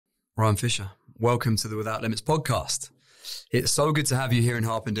Ryan Fischer. Welcome to the Without Limits podcast. It's so good to have you here in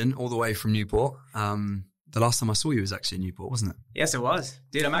Harpenden, all the way from Newport. The last time I saw you was actually in Newport, wasn't it? Yes, it was.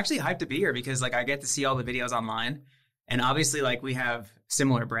 Dude, I'm actually hyped to be here because I get to see all the videos online, and obviously we have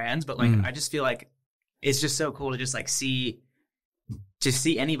similar brands, but I just feel like it's just so cool to just see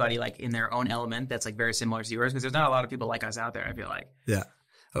anybody in their own element that's very similar to yours, because there's not a lot of people like us out there, I feel like. Yeah.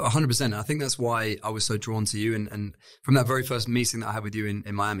 100%. I think that's why I was so drawn to you. And from that very first meeting that I had with you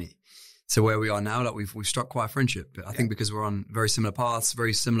in Miami to where we are now, we've struck quite a friendship. But I think because we're on very similar paths,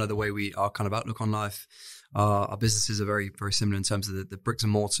 very similar the way we are kind of outlook on life. Our businesses are very, very similar in terms of the bricks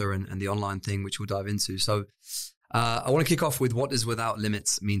and mortar and the online thing, which we'll dive into. So I want to kick off with, what does Without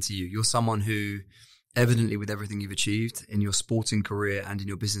Limits mean to you? You're someone who, evidently with everything you've achieved in your sporting career and in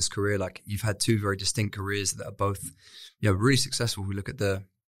your business career, you've had two very distinct careers that are both, really successful. We look at the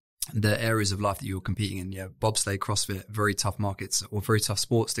areas of life that you're competing in, bobsled, CrossFit, very tough markets or very tough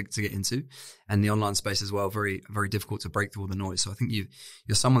sports to get into, and the online space as well, very, very difficult to break through all the noise. So I think you're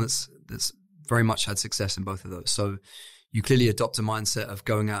someone that's very much had success in both of those. So you clearly adopt a mindset of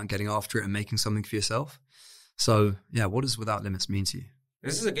going out and getting after it and making something for yourself. So what does Without Limits mean to you?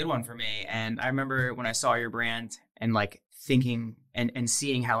 This is a good one for me. And I remember when I saw your brand and thinking and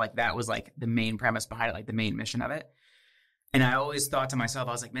seeing how that was the main premise behind it, the main mission of it. And I always thought to myself,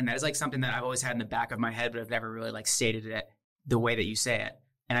 I was like, man, that is something that I've always had in the back of my head, but I've never really stated it the way that you say it.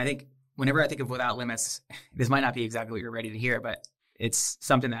 And I think whenever I think of Without Limits, this might not be exactly what you're ready to hear, but it's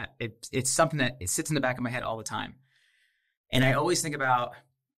something that it sits in the back of my head all the time. And I always think about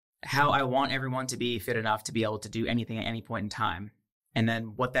how I want everyone to be fit enough to be able to do anything at any point in time. And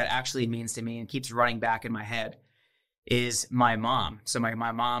then what that actually means to me and keeps running back in my head is my mom. So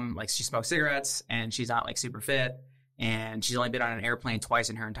my mom, she smokes cigarettes and she's not super fit. And she's only been on an airplane twice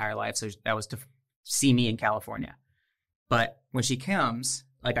in her entire life. So that was to see me in California. But when she comes,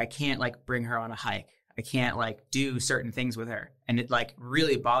 I can't bring her on a hike. I can't do certain things with her. And it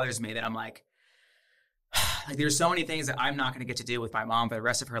really bothers me that I'm there's so many things that I'm not going to get to do with my mom for the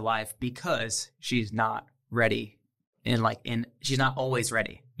rest of her life because she's not ready. And she's not always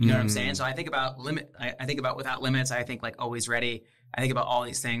ready. You know what I'm saying? So I think about I think about Without Limits. I think always ready. I think about all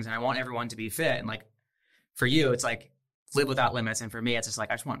these things, and I want everyone to be fit. And for you, it's live without limits. And for me, it's just I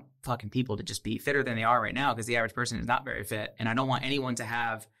just want fucking people to just be fitter than they are right now, because the average person is not very fit. And I don't want anyone to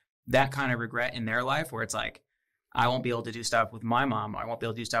have that kind of regret in their life where it's I won't be able to do stuff with my mom, or I won't be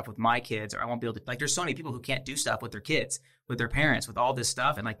able to do stuff with my kids, or I won't be able to, there's so many people who can't do stuff with their kids, with their parents, with all this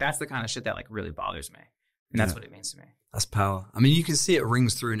stuff. And that's the kind of shit that really bothers me. And that's what it means to me. That's power. I mean, you can see it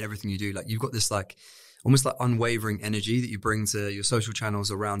rings through in everything you do. You've got this almost unwavering energy that you bring to your social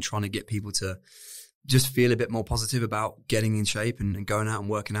channels around trying to get people to just feel a bit more positive about getting in shape and going out and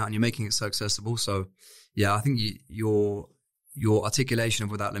working out, and you're making it so accessible. So I think your articulation of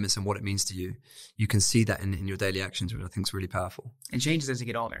Without Limits and what it means to you, you can see that in your daily actions, which I think is really powerful. And changes as you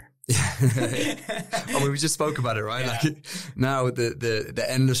get older. We just spoke about it, right? Yeah. Now the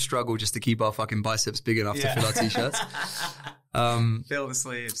endless struggle just to keep our fucking biceps big enough to fill our t-shirts. Fill the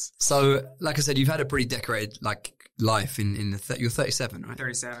sleeves. So I said, you've had a pretty decorated life you're 37, right?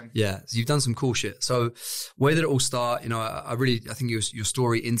 37. Yeah. So you've done some cool shit. So where did it all start? I think your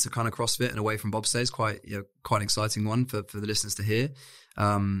story into kind of CrossFit and away from bobsleigh is quite an exciting one for the listeners to hear.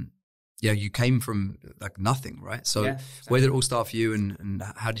 You came from nothing, right? So where did it all start for you, and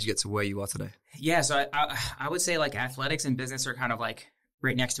how did you get to where you are today? Yeah. So I would say athletics and business are kind of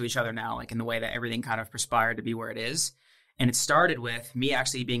right next to each other now, in the way that everything kind of perspired to be where it is. And it started with me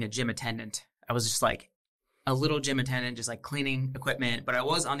actually being a gym attendant. I was just a little gym attendant, just cleaning equipment. But I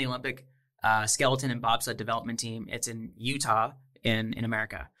was on the Olympic skeleton and bobsled development team. It's in Utah in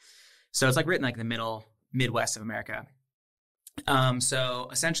America. So it's right in the Midwest of America. So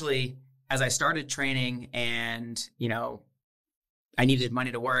essentially, as I started training and, I needed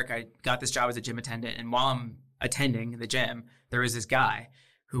money to work, I got this job as a gym attendant. And while I'm attending the gym, there was this guy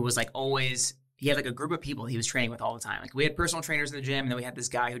who was he had a group of people he was training with all the time. We had personal trainers in the gym, and then we had this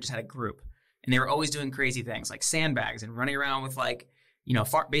guy who just had a group. And they were always doing crazy things like sandbags and running around with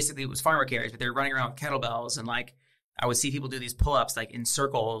basically it was farmer carries, but they were running around with kettlebells. And I would see people do these pull-ups in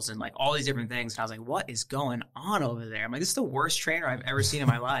circles and all these different things. And I was what is going on over there? I'm this is the worst trainer I've ever seen in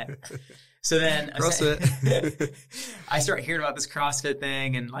my life. So then CrossFit. I started hearing about this CrossFit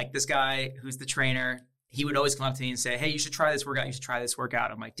thing, and this guy who's the trainer, he would always come up to me and say, hey, you should try this workout. You should try this workout.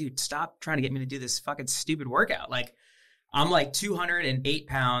 I'm dude, stop trying to get me to do this fucking stupid workout. I'm 208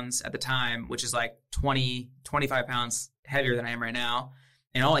 pounds at the time, which is 25 pounds heavier than I am right now.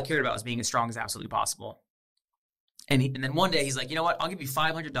 And all I cared about was being as strong as absolutely possible. And then one day he's you know what? I'll give you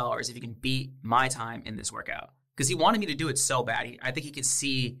 $500 if you can beat my time in this workout. Because he wanted me to do it so bad. I think he could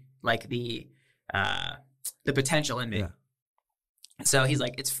see like the potential in me. Yeah. So he's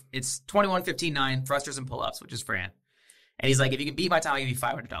like, it's 21, 15, 9 thrusters and pull-ups, which is Fran. And he's like, if you can beat my time, I'll give you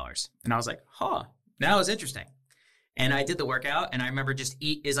 $500. And I was like, that was interesting. And I did the workout, and I remember just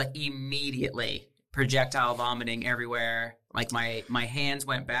immediately projectile vomiting everywhere. Like my hands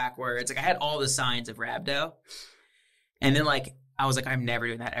went backwards. Like I had all the signs of rhabdo. And then like, I was like, I'm never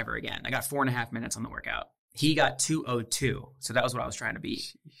doing that ever again. I got 4.5 minutes on the workout. He got 2:02. So that was what I was trying to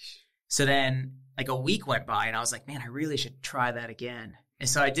beat. So then like a week went by, and I was like, man, I really should try that again. And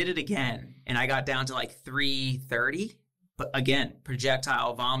so I did it again, and I got down to like 3:30. But again,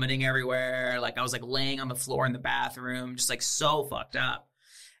 projectile vomiting everywhere. Like I was like laying on the floor in the bathroom, just like so fucked up.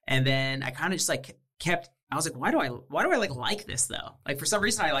 And then I kind of just like I was like, why do I like this though? Like for some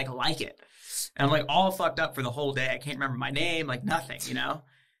reason I like it. And I'm like all fucked up for the whole day. I can't remember my name, like nothing, you know?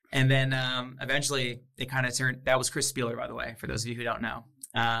 And then eventually it kind of turned, that was Chris Spieler, by the way, for those of you who don't know.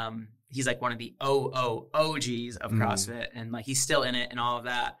 He's like one of the OGs of CrossFit, and like he's still in it and all of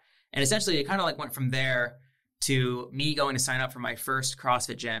that. And essentially it kind of like went from there to me going to sign up for my first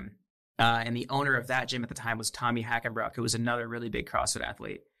CrossFit gym. And the owner of that gym at the time was Tommy Hackenbrook, who was another really big CrossFit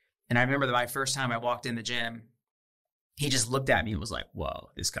athlete. And I remember that my first time I walked in the gym, he just looked at me and was like, whoa,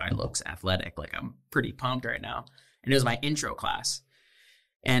 this guy looks athletic. Like I'm pretty pumped right now. And it was my intro class.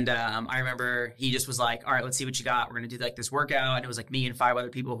 And I remember he just was like, all right, let's see what you got. We're going to do like this workout. And it was like me and 5 other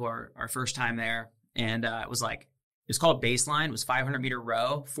people who are our first time there. And it was called baseline. It was 500-meter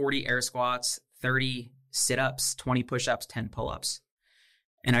row, 40 air squats, 30 sit-ups, 20 push-ups, 10 pull-ups.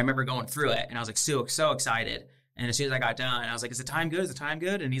 And I remember going through it, and I was like so excited. And as soon as I got done, I was like, is the time good? Is the time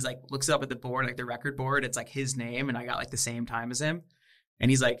good? And he's like, looks up at the board, like the record board. It's like his name, and I got like the same time as him.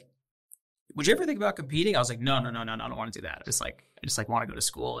 And he's like, would you ever think about competing? I was like, no, I don't want to do that. I just want to go to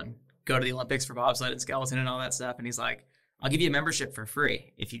school and go to the Olympics for bobsled and skeleton and all that stuff. And he's like, I'll give you a membership for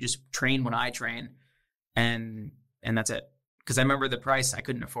free if you just train when I train. And that's it. Because I remember the price, I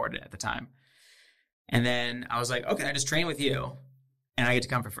couldn't afford it at the time. And then I was like, okay, I just train with you and I get to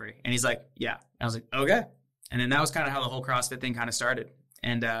come for free. And he's like, yeah. I was like, okay. And then that was kind of how the whole CrossFit thing kind of started.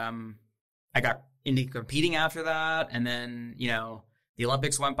 And I got into competing after that. And then, you know, the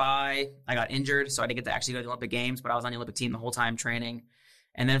Olympics went by. I got injured, so I didn't get to actually go to the Olympic Games, but I was on the Olympic team the whole time training.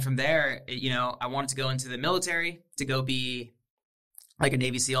 And then from there, you know, I wanted to go into the military to go be like a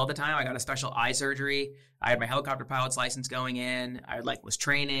Navy SEAL at the time. I got a special eye surgery. I had my helicopter pilot's license going in. I was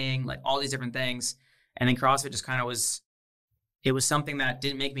training, like all these different things. And then CrossFit just kind of it was something that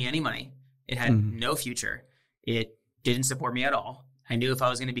didn't make me any money. It had no future. It didn't support me at all. I knew if I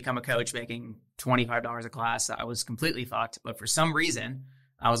was going to become a coach making $25 a class, I was completely fucked. But for some reason,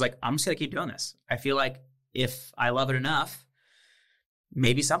 I was like, I'm just going to keep doing this. I feel like if I love it enough,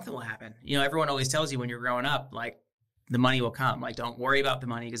 maybe something will happen. You know, everyone always tells you when you're growing up, like, the money will come. Like, don't worry about the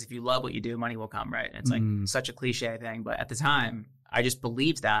money, because if you love what you do, money will come, right? And it's like such a cliche thing. But at the time, I just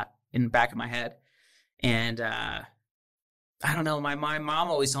believed that in the back of my head. And I don't know, my mom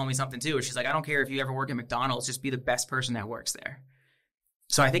always told me something too, where she's like, I don't care if you ever work at McDonald's, just be the best person that works there.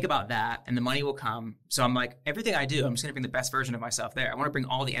 So I think about that, and the money will come. So I'm like, everything I do, I'm just going to bring the best version of myself there. I want to bring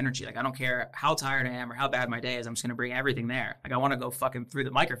all the energy. Like, I don't care how tired I am or how bad my day is. I'm just going to bring everything there. Like, I want to go fucking through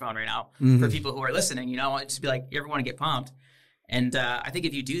the microphone right now for people who are listening. You know, I want to just be like, you ever want to get pumped? And I think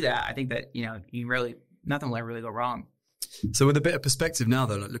if you do that, I think that, you know, nothing will ever really go wrong. So with a bit of perspective now,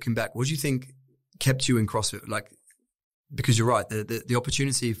 though, like looking back, what do you think kept you in CrossFit? Like, because you're right, the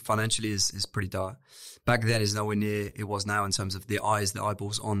opportunity financially is pretty dire. Back then is nowhere near it was now in terms of the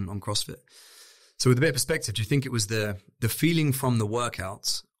eyeballs on CrossFit. So with a bit of perspective, do you think it was the feeling from the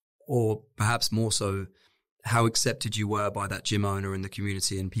workouts, or perhaps more so how accepted you were by that gym owner and the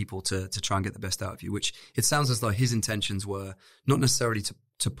community and people to try and get the best out of you? Which it sounds as though his intentions were not necessarily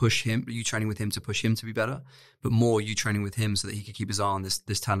to push him, you training with him to push him to be better, but more you training with him so that he could keep his eye on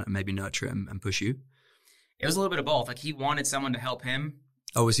this talent and maybe nurture it and push you. It was a little bit of both. Like, he wanted someone to help him.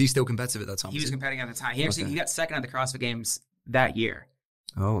 Oh, was he still competitive at that time? He was competing at the time. He got second at the CrossFit Games that year.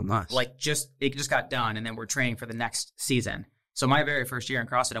 Oh, nice. Like, it just got done, and then we're training for the next season. So my very first year in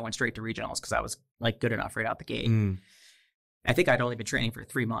CrossFit, I went straight to regionals because I was like good enough right out the gate. I think I'd only been training for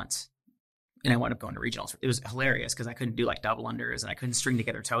 3 months, and I wound up going to regionals. It was hilarious because I couldn't do like double unders, and I couldn't string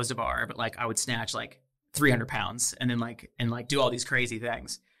together toes to bar, but like I would snatch like 300 pounds and then do all these crazy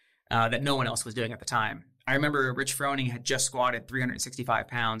things that no one else was doing at the time. I remember Rich Froning had just squatted 365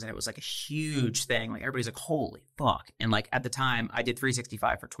 pounds, and it was like a huge thing. Like, everybody's like, holy fuck. And like at the time I did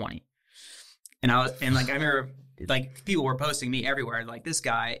 365 for 20. And I remember like people were posting me everywhere. Like, this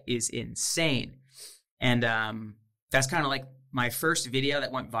guy is insane. And that's kind of like my first video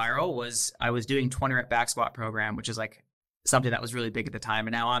that went viral was I was doing 20 rep back squat program, which is like something that was really big at the time.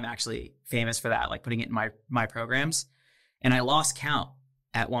 And now I'm actually famous for that, like putting it in my programs. And I lost count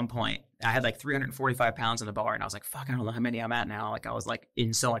at one point. I had like 345 pounds on the bar, and I was like, fuck, I don't know how many I'm at now. Like I was like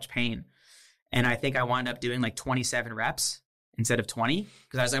in so much pain. And I think I wound up doing like 27 reps instead of 20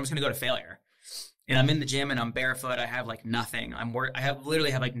 because I was like, I'm just going to go to failure. And I'm in the gym and I'm barefoot. I have like nothing. I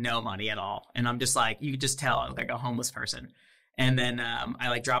literally have like no money at all. And I'm just like, you could just tell I look like a homeless person. And then I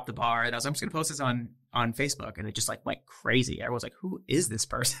like dropped the bar and I was like, I'm just going to post this on Facebook. And it just like went crazy. Everyone's like, who is this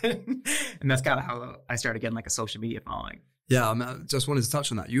person? And that's kind of how I started getting like a social media following. Yeah, I mean, I just wanted to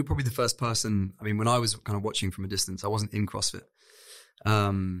touch on that. You were probably the first person, I mean, when I was kind of watching from a distance, I wasn't in CrossFit.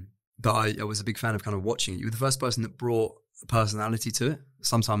 But I was a big fan of kind of watching it. You were the first person that brought a personality to it,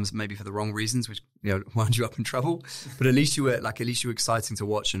 sometimes maybe for the wrong reasons, which, you know, wound you up in trouble. But at least you were exciting to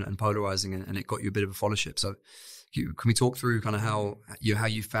watch and polarizing, and it got you a bit of a followership. So can we talk through kind of how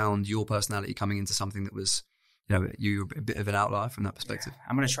you found your personality coming into something that was, you know, you were a bit of an outlier from that perspective? Yeah,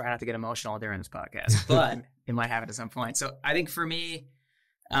 I'm going to try not to get emotional during this podcast, but it might happen at some point. So I think for me,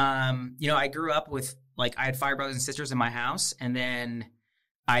 you know, I grew up with, like, I had 5 brothers and sisters in my house, and then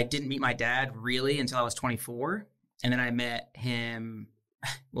I didn't meet my dad really until I was 24. And then I met him.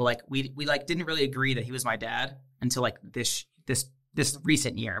 Well, like we like didn't really agree that he was my dad until like this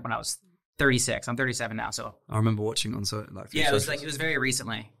recent year when I was 36. I'm 37 now. So I remember watching on so like yeah, it was very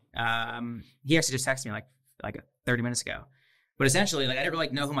recently. He actually just texted me like 30 minutes ago. But essentially, like I never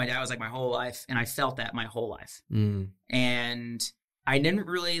like know who my dad was like my whole life, and I felt that my whole life. And I didn't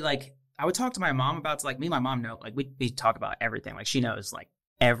really like. I would talk to my mom about like me and my mom know like we talk about everything. Like she knows like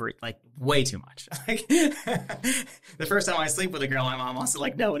way too much. Like the first time I sleep with a girl, my mom wants to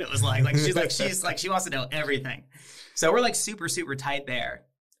like know what it was like. Like she wants to know everything. So we're like super, super tight there.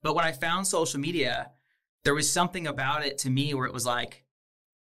 But when I found social media, there was something about it to me where it was like,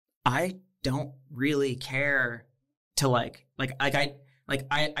 I don't really care to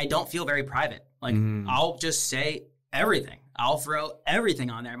I don't feel very private. Like I'll just say everything. I'll throw everything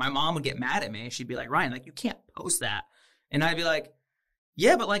on there. My mom would get mad at me. She'd be like, Ryan, like you can't post that. And I'd be like,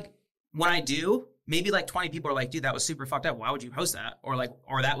 yeah, but like when I do, maybe like 20 people are like, dude, that was super fucked up. Why would you post that? Or like,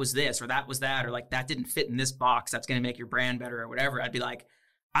 or that was this, or that was that, or like that didn't fit in this box. That's going to make your brand better or whatever. I'd be like,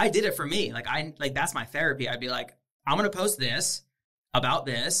 I did it for me. Like that's my therapy. I'd be like, I'm going to post this about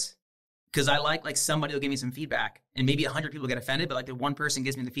this because I like somebody will give me some feedback, and maybe 100 people get offended, but like the one person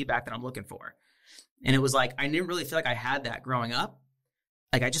gives me the feedback that I'm looking for. And it was like, I didn't really feel like I had that growing up.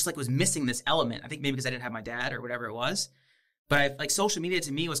 Like I just like was missing this element. I think maybe because I didn't have my dad or whatever it was. But like social media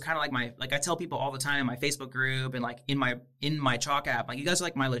to me was kind of like I tell people all the time in my Facebook group and like in my Chalk app, like you guys are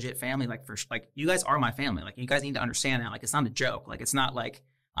like my legit family. Like you guys are my family. Like you guys need to understand that. Like it's not a joke. Like it's not like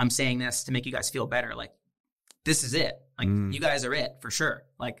I'm saying this to make you guys feel better. Like this is it. Like you guys are it for sure.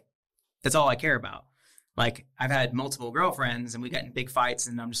 Like that's all I care about. Like I've had multiple girlfriends and we got in big fights,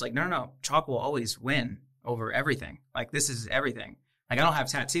 and I'm just like, no. Chalk will always win over everything. Like this is everything. Like, I don't have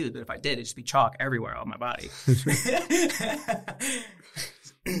tattoos, but if I did, it'd just be chalk everywhere on my body.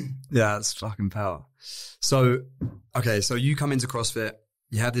 Yeah, it's fucking power. So, okay, so you come into CrossFit,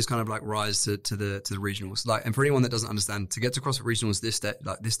 you have this kind of like rise to the regionals. Like, and for anyone that doesn't understand, to get to CrossFit regionals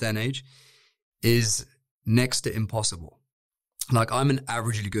this day and age is next to impossible. Like, I'm an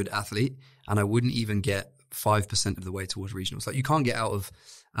averagely good athlete, and I wouldn't even get 5% of the way towards regionals. Like, you can't get out of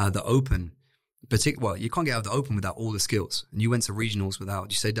the open. You can't get out of the open without all the skills. And you went to regionals without,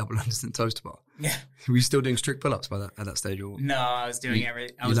 did you say double understand toaster bar? Yeah. Were you still doing strict pull-ups at that stage? Or? No, I was doing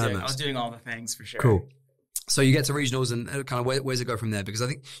everything. I was doing all the things for sure. Cool. So you get to regionals, and kind of where's it go from there? Because I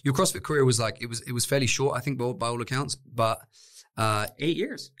think your CrossFit career was like, it was fairly short, I think, by all accounts, but 8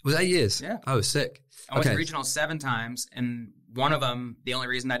 years. Was it 8 years? Yeah. Oh, sick. I went to regionals 7 times, and one of them, the only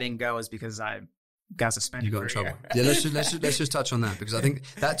reason I didn't go is because I got suspended. You got in trouble. Yeah, let's just touch on that, because I think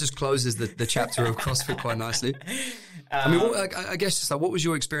that just closes the chapter of CrossFit quite nicely. I mean, I guess just like, what was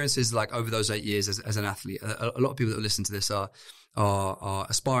your experiences like over those 8 years as an athlete? A lot of people that listen to this are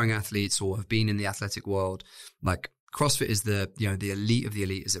aspiring athletes or have been in the athletic world. Like, CrossFit is the elite of the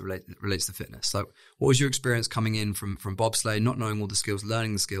elite as it relates to fitness. So what was your experience coming in from bobsleigh, not knowing all the skills,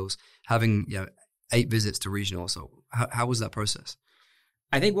 learning the skills, having 8 visits to regional? So how was that process?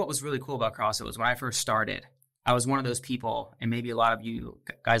 I think what was really cool about CrossFit was when I first started, I was one of those people, and maybe a lot of you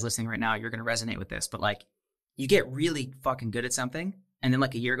guys listening right now, you're going to resonate with this, but like, you get really fucking good at something, and then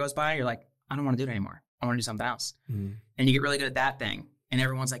like a year goes by, you're like, I don't want to do it anymore. I want to do something else. And you get really good at that thing, and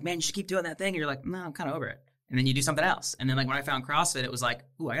everyone's like, man, you should keep doing that thing. And you're like, no, I'm kind of over it. And then you do something else. And then like when I found CrossFit, it was like,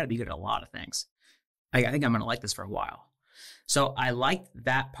 ooh, I got to be good at a lot of things. I think I'm going to like this for a while. So I liked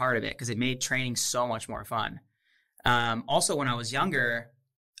that part of it because it made training so much more fun. Also, when I was younger,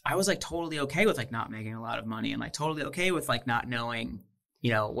 I was like totally okay with like not making a lot of money and like totally okay with like not knowing,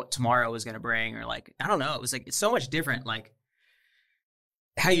 you know, what tomorrow was going to bring, or like, I don't know. It was like, it's so much different. Like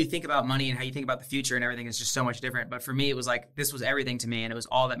how you think about money and how you think about the future and everything is just so much different. But for me, it was like, this was everything to me and it was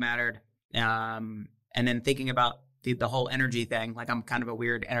all that mattered. And then thinking about the whole energy thing, like I'm kind of a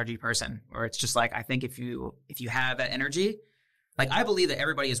weird energy person, where it's just like, I think if you have that energy, like I believe that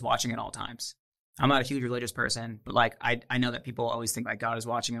everybody is watching at all times. I'm not a huge religious person, but like I know that people always think like God is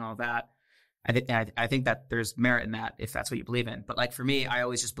watching and all of that. I think that there's merit in that if that's what you believe in. But like for me, I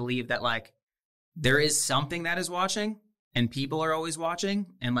always just believe that like there is something that is watching and people are always watching.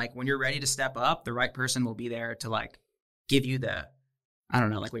 And like when you're ready to step up, the right person will be there to like give you the, I don't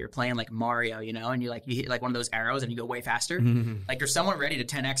know, like when you're playing like Mario, you know, and you hit like one of those arrows and you go way faster. Mm-hmm. Like there's someone ready to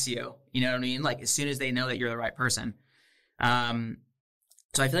 10x you, you know what I mean? Like as soon as they know that you're the right person.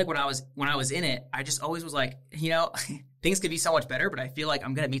 So I feel like when I was in it, I just always was like, you know, things could be so much better, but I feel like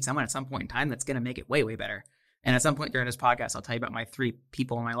I'm going to meet someone at some point in time that's going to make it way, way better. And at some point during this podcast, I'll tell you about my 3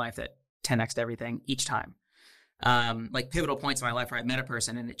 people in my life that 10x'd everything each time. Like pivotal points in my life where I met a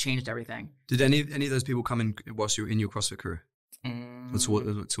person and it changed everything. Did any of those people come in whilst you were in your CrossFit career?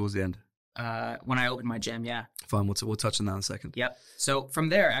 Towards the end? When I opened my gym, yeah. Fine, we'll touch on that in a second. Yep. So from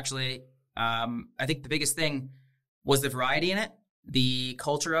there, actually, I think the biggest thing was the variety in it, the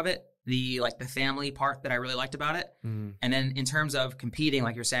culture of it, the family part that I really liked about it. Mm. And then in terms of competing,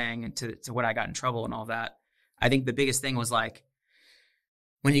 like you're saying, to when I got in trouble and all that, I think the biggest thing was like,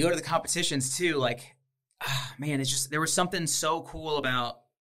 when you go to the competitions too, like, man, it's just, there was something so cool about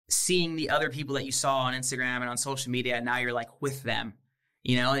seeing the other people that you saw on Instagram and on social media. And now you're like with them,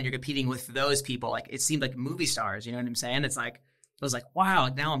 you know, and you're competing with those people. Like it seemed like movie stars, you know what I'm saying? It's like, it was like, wow,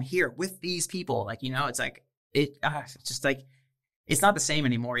 now I'm here with these people. Like, you know, it's like, it's just like, it's not the same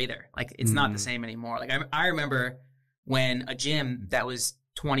anymore either. Like, it's not the same anymore. Like, I remember when a gym that was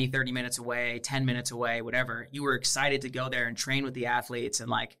 20, 30 minutes away, 10 minutes away, whatever, you were excited to go there and train with the athletes. And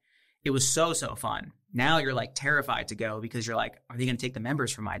like, it was so, so fun. Now you're like terrified to go because you're like, are they going to take the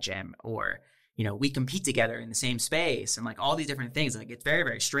members from my gym? Or, you know, we compete together in the same space and like all these different things. Like, it's very,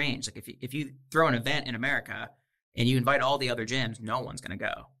 very strange. Like if you throw an event in America and you invite all the other gyms, no one's going to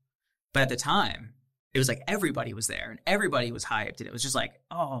go. But at the time, it was like everybody was there and everybody was hyped. And it was just like,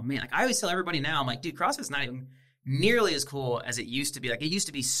 oh man, like I always tell everybody now, I'm like, dude, CrossFit's not even nearly as cool as it used to be. Like it used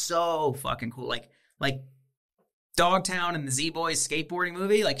to be so fucking cool. Like Dogtown and the Z-Boys skateboarding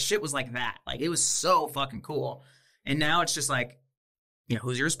movie, like shit was like that. Like it was so fucking cool. And now it's just like, you know,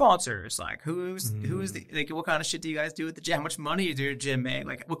 who's your sponsors? Like who's the, like, what kind of shit do you guys do at the gym? How much money does your gym make?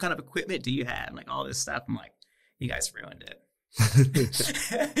 Like what kind of equipment do you have? And like all this stuff. I'm like, you guys ruined it.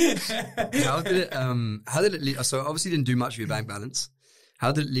 How did it leave? So obviously you didn't do much of your bank balance.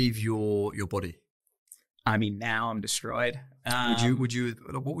 How did it leave your body? I mean, now I'm destroyed. What would you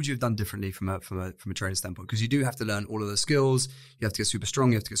have done differently from a training standpoint? Because you do have to learn all of those skills. You have to get super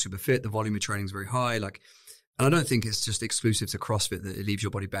strong. You have to get super fit. The volume of training is very high. Like, and I don't think it's just exclusive to CrossFit that it leaves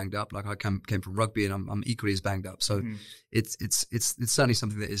your body banged up. Like I came from rugby and I'm equally as banged up. So it's certainly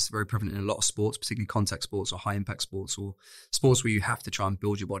something that is very prevalent in a lot of sports, particularly contact sports or high impact sports or sports where you have to try and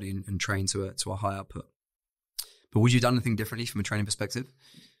build your body and train to a high output. But would you have done anything differently from a training perspective?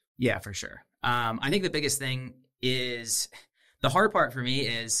 Yeah, for sure. I think the biggest thing is, the hard part for me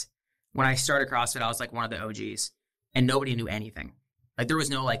is when I started CrossFit, I was like one of the OGs and nobody knew anything. Like there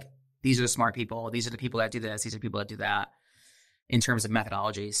was no like, these are the smart people. These are the people that do this. These are the people that do that in terms of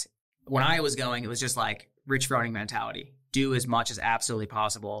methodologies. When I was going, it was just like Rich Froning mentality. Do as much as absolutely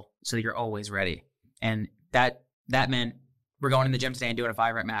possible so that you're always ready. And that meant we're going in the gym today and doing a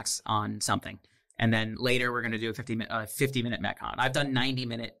 5 rep max on something. And then later we're going to do a 50-minute Metcon. I've done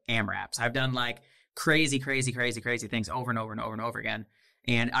 90-minute AMRAPs. I've done like crazy things over and over and over and over again.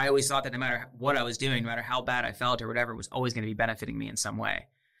 And I always thought that no matter what I was doing, no matter how bad I felt or whatever, was always going to be benefiting me in some way.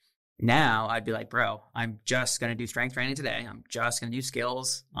 Now I'd be like, bro, I'm just going to do strength training today. I'm just going to do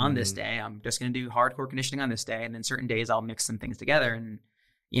skills on this day. I'm just going to do hardcore conditioning on this day. And then certain days I'll mix some things together and,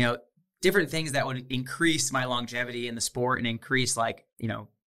 you know, different things that would increase my longevity in the sport and increase like, you know,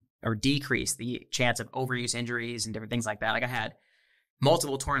 or decrease the chance of overuse injuries and different things like that. Like I had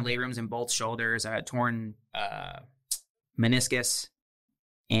multiple torn labrums in both shoulders. I had torn meniscus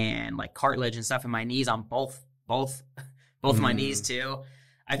and like cartilage and stuff in my knees on both of my knees too.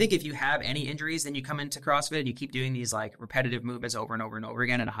 I think if you have any injuries, then you come into CrossFit and you keep doing these like repetitive movements over and over and over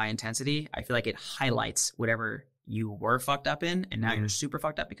again at a high intensity. I feel like it highlights whatever you were fucked up in, and now you're super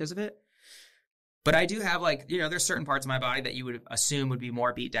fucked up because of it. But I do have like, you know, there's certain parts of my body that you would assume would be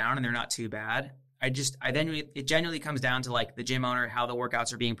more beat down and they're not too bad. It genuinely comes down to like the gym owner, how the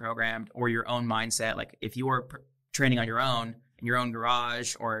workouts are being programmed, or your own mindset. Like if you are training on your own in your own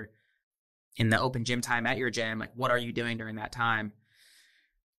garage or in the open gym time at your gym, like what are you doing during that time?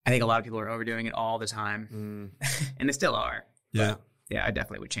 I think a lot of people are overdoing it all the time, and they still are. Yeah. But yeah, I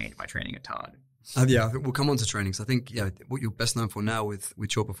definitely would change my training a ton. Yeah, I think we'll come on to training. So I think, what you're best known for now with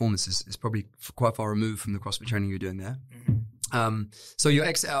your performance is probably quite far removed from the CrossFit training you're doing there. So your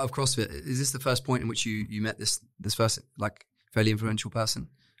exit out of CrossFit, is this the first point in which you met this first like fairly influential person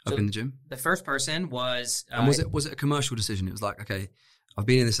up in the gym? The first person was... and was it a commercial decision? It was like, okay, I've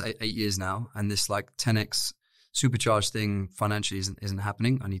been in this 8 years now, and this like 10x supercharged thing financially isn't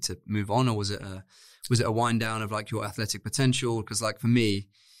happening. I need to move on. Or was it a wind down of like your athletic potential? Because like for me,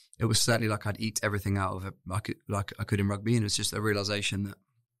 it was certainly like I'd eat everything out of it like I could in rugby, and it's just a realization that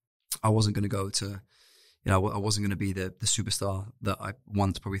I wasn't going to go to, I wasn't going to be the superstar that I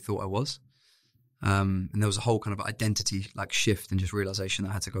once probably thought I was. And there was a whole kind of identity like shift and just realization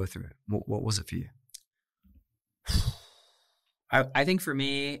that I had to go through. What was it for you? I think for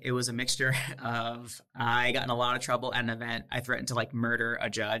me, it was a mixture of I got in a lot of trouble at an event. I threatened to like murder a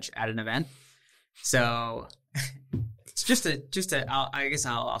judge at an event. So I guess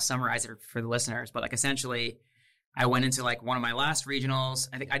I'll summarize it for the listeners, but like essentially I went into like one of my last regionals.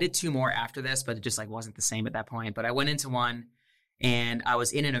 I think I did 2 more after this, but it just like wasn't the same at that point. But I went into one and I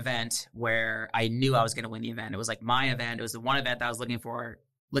was in an event where I knew I was going to win the event. It was like my event. It was the one event that I was looking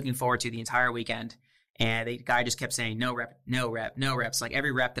forward to the entire weekend. And the guy just kept saying, no rep, no rep, no reps. Like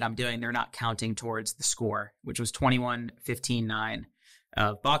every rep that I'm doing, they're not counting towards the score, which was 21, 15, 9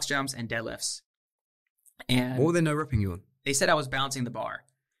 of box jumps and deadlifts. And what were they no repping you on? They said I was bouncing the bar.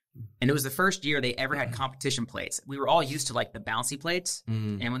 And it was the first year they ever had competition plates. We were all used to like the bouncy plates.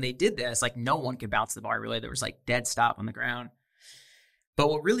 And when they did this, like no one could bounce the bar really. There was like dead stop on the ground. But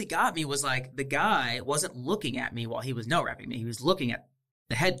what really got me was like the guy wasn't looking at me while he was no repping me. He was looking at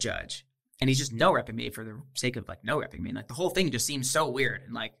the head judge. And he's just no repping me for the sake of like no repping me. And like the whole thing just seems so weird.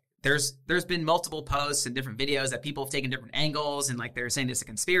 And like there's been multiple posts and different videos that people have taken different angles and like they're saying it's a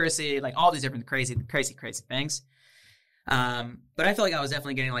conspiracy, like all these different crazy things. But I feel like I was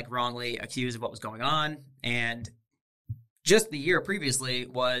definitely getting like wrongly accused of what was going on. And just the year previously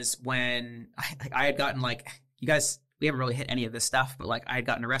was when I had gotten like, you guys, we haven't really hit any of this stuff, but like I had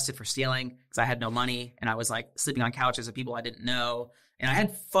gotten arrested for stealing because I had no money and I was like sleeping on couches with people I didn't know. And I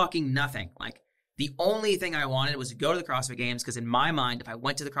had fucking nothing. Like the only thing I wanted was to go to the CrossFit Games because in my mind, if I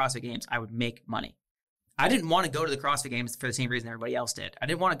went to the CrossFit Games, I would make money. I didn't want to go to the CrossFit Games for the same reason everybody else did. I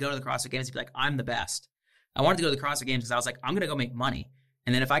didn't want to go to the CrossFit Games to be like, I'm the best. I wanted to go to the CrossFit Games because I was like, I'm going to go make money.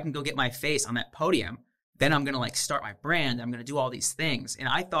 And then if I can go get my face on that podium, then I'm going to like start my brand. I'm going to do all these things. And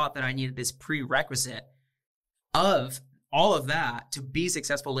I thought that I needed this prerequisite of all of that to be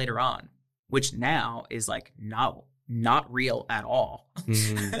successful later on, which now is like not real at all.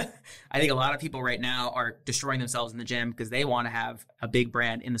 I think a lot of people right now are destroying themselves in the gym because they want to have a big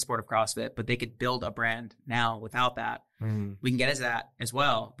brand in the sport of CrossFit, but they could build a brand now without that. We can get into that as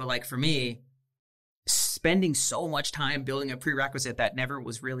well. But like for me, spending so much time building a prerequisite that never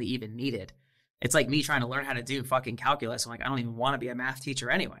was really even needed. It's like me trying to learn how to do fucking calculus. I'm like, I don't even want to be a math teacher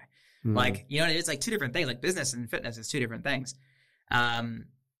anyway. Like, you know, it's like 2 different things. Like business and fitness is 2 different things.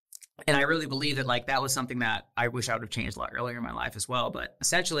 And I really believe that like that was something that I wish I would have changed a lot earlier in my life as well. But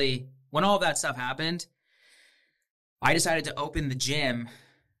essentially, when all of that stuff happened, I decided to open the gym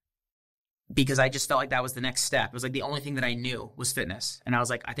because I just felt like that was the next step. It was like the only thing that I knew was fitness. And I was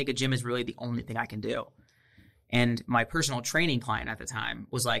like, I think a gym is really the only thing I can do. And my personal training client at the time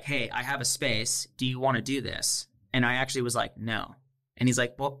was like, hey, I have a space. Do you want to do this? And I actually was like, no. And he's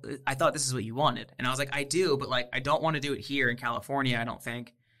like, well, I thought this is what you wanted. And I was like, I do, but like, I don't want to do it here in California. I don't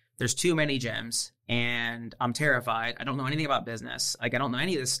think. There's too many gyms and I'm terrified. I don't know anything about business. Like, I don't know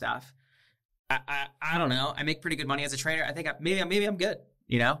any of this stuff. I don't know. I make pretty good money as a trainer. I think maybe I'm good,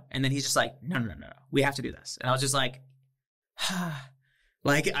 you know? And then he's just like, no. We have to do this. And I was just like,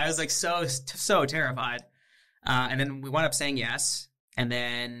 like, I was like, so terrified. And then we wound up saying yes. And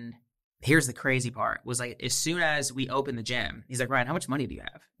then here's the crazy part was like, as soon as we opened the gym, he's like, Ryan, how much money do you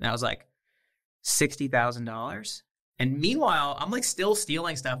have? And I was like, $60,000. And meanwhile, I'm like still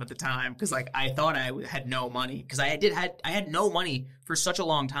stealing stuff at the time because like I thought I had no money because I had no money for such a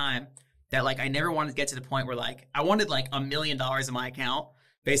long time that like I never wanted to get to the point where like I wanted like $1 million in my account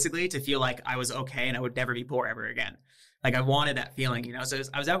basically to feel like I was okay and I would never be poor ever again. Like I wanted that feeling, you know. So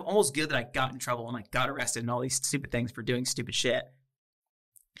I was almost good that I got in trouble and like got arrested and all these stupid things for doing stupid shit.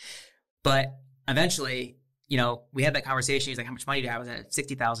 But eventually, you know, we had that conversation. He's like, "How much money do you have?" I was at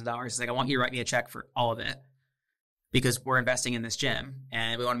 $60,000. He's like, "I want you to write me a check for all of it." Because we're investing in this gym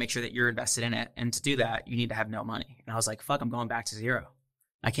and we want to make sure that you're invested in it. And to do that, you need to have no money. And I was like, fuck, I'm going back to zero.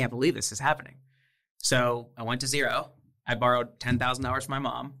 I can't believe this is happening. So I went to zero I borrowed $10,000 from my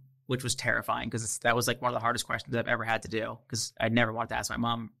mom, which was terrifying because that was like one of the hardest questions I've ever had to do because I'd never wanted to ask my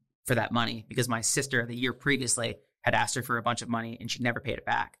mom for that money because my sister the year previously had asked her for a bunch of money and she never paid it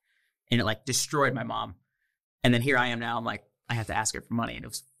back. And it like destroyed my mom. And then here I am now. I'm like, I have to ask her for money. And it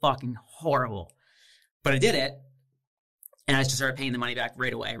was fucking horrible. But I did it. And I just started paying the money back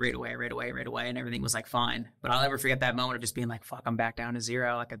right away. And everything was like fine. But I'll never forget that moment of just being like, fuck, I'm back down to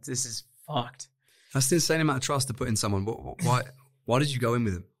zero. Like, this is fucked. That's the insane amount of trust to put in someone. Why did you go in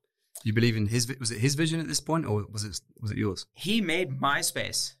with him? Do you believe in was it his vision at this point or was it yours? He made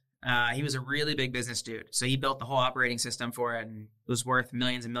MySpace. He was a really big business dude. So he built the whole operating system for it and it was worth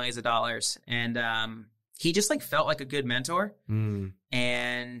millions and millions of dollars. And he just like felt like a good mentor.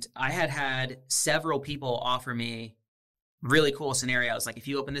 And I had several people offer me really cool scenarios. Like if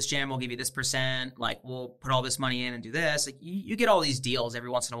you open this gym, we'll give you this %. Like we'll put all this money in and do this. Like you get all these deals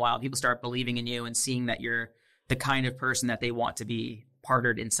every once in a while. People start believing in you and seeing that you're the kind of person that they want to be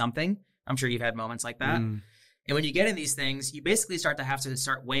partnered in something. I'm sure you've had moments like that. And when you get in these things, you basically start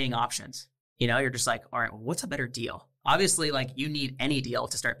weighing options. You know, you're just like, all right, well, what's a better deal? Obviously, like you need any deal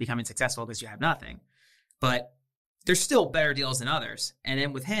to start becoming successful because you have nothing. But there's still better deals than others. And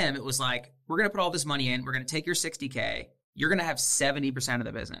then with him, it was like, we're going to put all this money in. We're going to take your $60K. You're going to have 70% of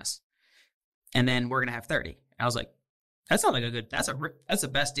the business. And then we're going to have 30. I was like, that's not like a good, that's the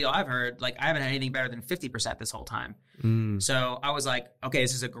best deal I've heard. Like I haven't had anything better than 50% this whole time. So I was like, okay,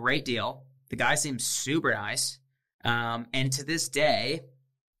 this is a great deal. The guy seems super nice. And to this day,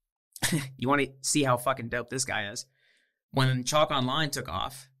 you want to see how fucking dope this guy is. When Chalk Online took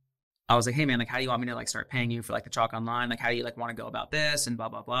off, I was like, hey man, like, how do you want me to like start paying you for like the Chalk Online? Like, how do you like want to go about this and blah,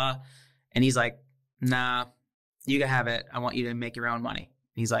 blah, blah. And he's like, nah, you can have it. I want you to make your own money.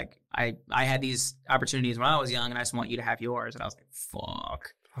 He's like, I had these opportunities when I was young and I just want you to have yours. And I was like,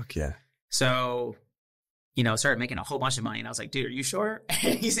 fuck yeah. So, you know, started making a whole bunch of money. And I was like, dude, are you sure?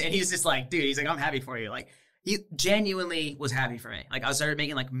 And he's just like, dude, he's like, I'm happy for you. Like he genuinely was happy for me. Like I started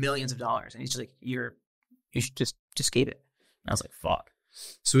making like millions of dollars and he's just like, you should just keep it. And I was like, fuck.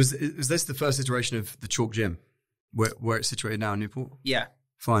 So is this the first iteration of the Chalk Gym where it's situated now in Newport? Yeah.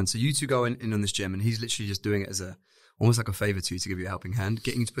 Fine. So you two go in on this gym and he's literally just doing it as almost like a favor to you to give you a helping hand,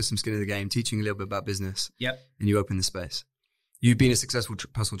 getting you to put some skin in the game, teaching you a little bit about business. Yep. And you open the space. You've been a successful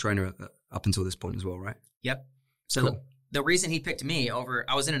personal trainer up until this point as well, right? Yep. So cool. The reason he picked me over,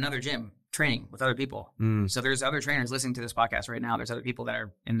 I was in another gym training with other people. So there's other trainers listening to this podcast right now. There's other people that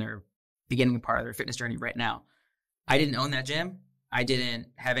are in their beginning part of their fitness journey right now. I didn't own that gym. I didn't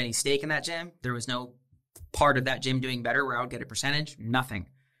have any stake in that gym. There was no part of that gym doing better where I would get a percentage, nothing.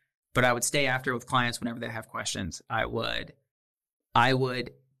 But I would stay after with clients whenever they have questions. I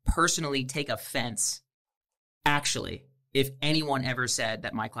would personally take offense, actually, if anyone ever said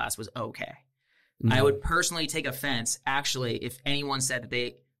that my class was okay. I would personally take offense, actually, if anyone said that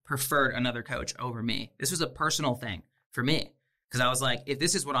they preferred another coach over me. This was a personal thing for me because I was like, if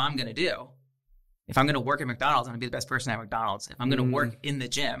this is what I'm going to do, if I'm going to work at McDonald's, I'm going to be the best person at McDonald's. If I'm going to work in the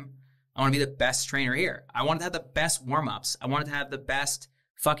gym, I want to be the best trainer here. I wanted to have the best warm-ups. I wanted to have the best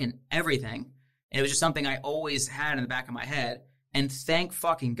fucking everything. And it was just something I always had in the back of my head. And thank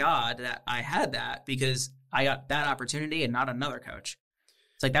fucking God that I had that because I got that opportunity and not another coach.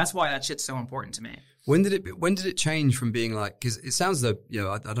 It's like, that's why that shit's so important to me. When did it change from being like, because it sounds that, you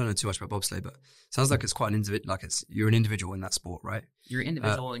know, I don't know too much about bobsleigh, but it sounds like it's quite an individual, like you're an individual in that sport, right? You're an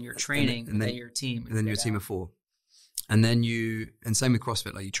individual and you're training and then your team. And then you're a team of 4. And then and same with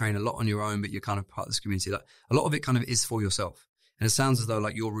CrossFit, like you train a lot on your own, but you're kind of part of this community. Like a lot of it kind of is for yourself. And it sounds as though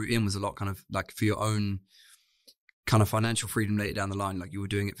like your route in was a lot kind of like for your own kind of financial freedom later down the line, like you were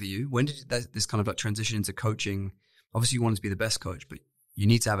doing it for you. When did this kind of like transition into coaching? Obviously you wanted to be the best coach, but you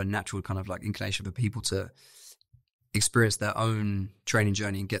need to have a natural kind of like inclination for people to experience their own training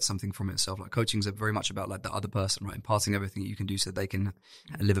journey and get something from itself. Like coaching is very much about like the other person, right? Imparting everything that you can do so they can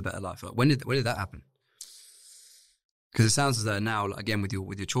live a better life. Like when did that happen? Because it sounds as though now, like, again, with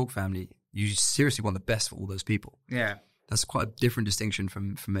your Chalk family, you seriously want the best for all those people. Yeah. That's quite a different distinction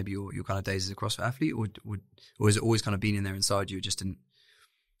from maybe your kind of days as a CrossFit athlete, or has it always kind of been in there inside you? Just didn't.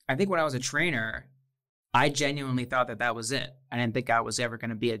 I think when I was a trainer, I genuinely thought that was it. I didn't think I was ever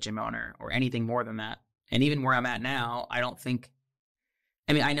going to be a gym owner or anything more than that. And even where I'm at now, I don't think.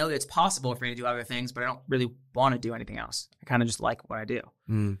 I mean, I know that it's possible for me to do other things, but I don't really want to do anything else. I kind of just like what I do.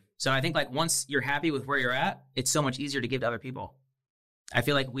 So I think like once you're happy with where you're at, it's so much easier to give to other people. I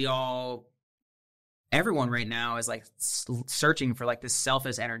feel like everyone right now is like searching for like this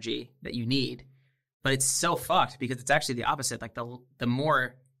selfish energy that you need, but it's so fucked because it's actually the opposite. Like the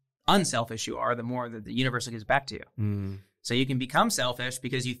more unselfish you are, the more that the universe gives back to you. So you can become selfish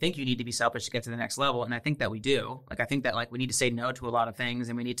because you think you need to be selfish to get to the next level. And I think that we do. Like, I think that like we need to say no to a lot of things,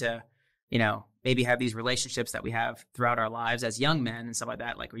 and we need to, you know, maybe have these relationships that we have throughout our lives as young men and stuff like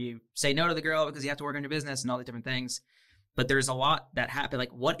that. Like where you say no to the girl because you have to work on your business and all the different things. But there's a lot that happen.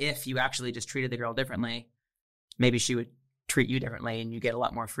 Like, what if you actually just treated the girl differently? Maybe she would treat you differently, and you get a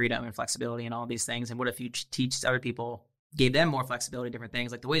lot more freedom and flexibility and all these things. And what if you teach other people, gave them more flexibility, different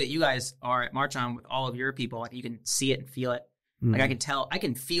things, like the way that you guys are at Marchon with all of your people, like you can see it and feel it. Like I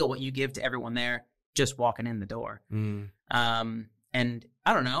can feel what you give to everyone there just walking in the door. And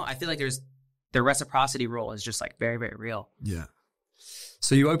I don't know, I feel like the reciprocity rule is just like very, very real. Yeah.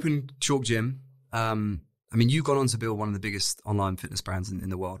 So you opened Chalk Gym. I mean, you've gone on to build one of the biggest online fitness brands in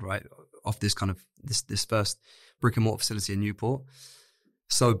the world, right? Off this kind of this first brick and mortar facility in Newport.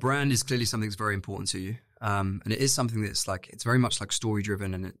 So brand is clearly something that's very important to you. And it is something that's like, it's very much like story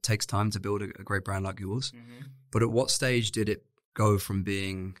driven, and it takes time to build a great brand like yours. But at what stage did it go from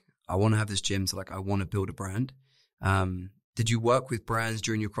being, I want to have this gym, to like, I want to build a brand? Did you work with brands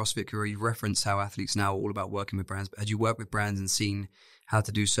during your CrossFit career? You referenced how athletes now are all about working with brands, but had you worked with brands and seen how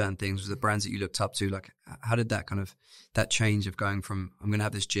to do certain things? Was it brands that you looked up to? Like, how did that change of going from, I'm going to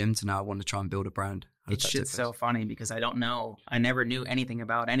have this gym, to now I want to try and build a brand? It's just so funny because I don't know. I never knew anything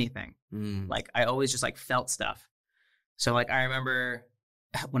about anything. Like, I always just like felt stuff. So like, I remember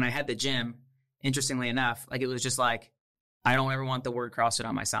when I had the gym, interestingly enough, like it was just like, I don't ever want the word CrossFit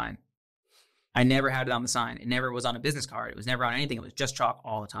on my sign. I never had it on the sign. It never was on a business card. It was never on anything. It was just chalk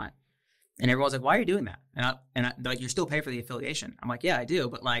all the time. And everyone's like, why are you doing that? And I, they're like, you're still paying for the affiliation. I'm like, yeah, I do.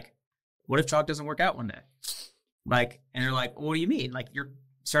 But like, what if chalk doesn't work out one day? Like, and they're like, well, what do you mean? Like, you're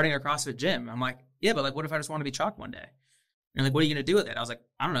starting a CrossFit gym. I'm like, yeah, but like, what if I just want to be chalk one day? And like, what are you going to do with it? I was like,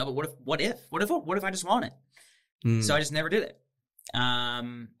 I don't know, but what if I just want it? So I just never did it.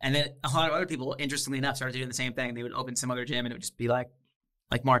 And then a lot of other people, interestingly enough, started doing the same thing. They would open some other gym and it would just be like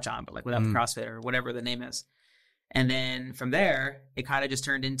Marchon, but like without the CrossFit or whatever the name is. And then from there, it kind of just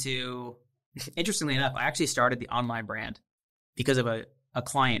turned into, interestingly enough, I actually started the online brand because of a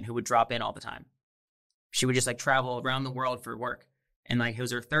client who would drop in all the time. She would just like travel around the world for work. And like, it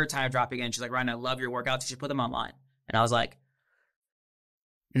was her third time dropping in. She's like, Ryan, I love your workouts. You should put them online. And I was like,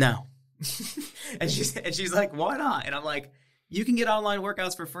 no. and she's like, why not? And I'm like, you can get online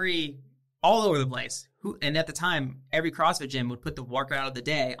workouts for free all over the place. And at the time, every CrossFit gym would put the workout of the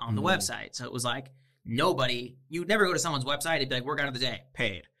day on the website. So it was like, you'd never go to someone's website. It'd be like, workout of the day,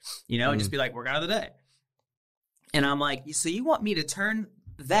 paid, and just be like, workout of the day. And I'm like, so you want me to turn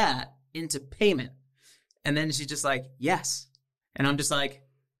that into payment? And then she's just like, yes. And I'm just like,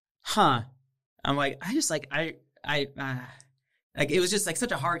 huh. I'm like, like, it was just like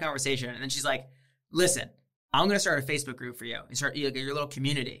such a hard conversation. And then she's like, listen, I'm going to start a Facebook group for you and start your little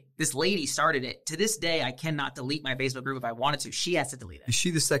community. This lady started it. To this day, I cannot delete my Facebook group if I wanted to. She has to delete it. Is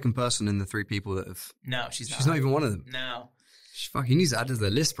she the second person in the three people that have? No, she's not. She's not even one of them. No. Fuck, he needs to add to the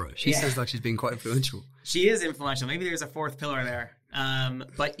list, bro. She sounds like she's been quite influential. She is influential. Maybe there's a fourth pillar there.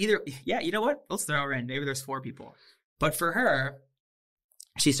 But you know what? Let's throw her in. Maybe there's 4 people. But for her,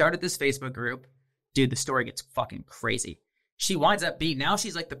 she started this Facebook group. Dude, the story gets fucking crazy. She winds up being, now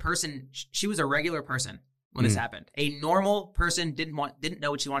she's like the person, she was a regular person when this happened. A normal person didn't know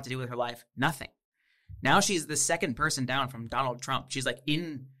what she wanted to do with her life. Nothing. Now she's the second person down from Donald Trump. She's like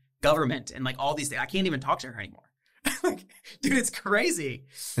in government and like all these things. I can't even talk to her anymore. Like, dude, it's crazy.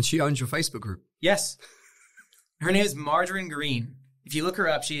 And she owns your Facebook group. Yes. Her name is Marjorie Green. If you look her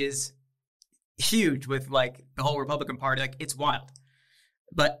up, she is huge with like the whole Republican Party. Like, it's wild.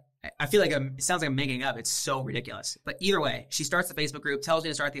 But I feel like it sounds like I'm making it up. It's so ridiculous. But either way, she starts the Facebook group, tells me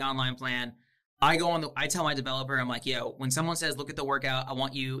to start the online plan. I tell my developer, I'm like, yo, when someone says, look at the workout, I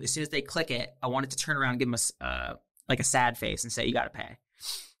want you, as soon as they click it, I want it to turn around and give them like a sad face and say, you got to pay.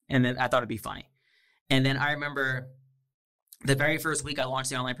 And then I thought it'd be funny. And then I remember the very first week I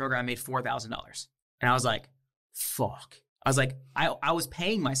launched the online program, I made $4,000. And I was like, fuck. I was like, I was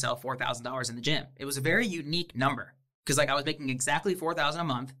paying myself $4,000 in the gym. It was a very unique number because like I was making exactly $4,000 a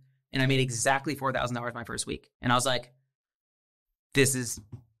month and I made exactly $4,000 my first week. And I was like, this is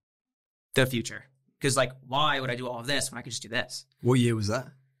the future. Because like, why would I do all of this when I could just do this? What year was that?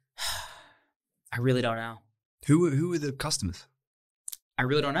 I really don't know. Who were the customers? I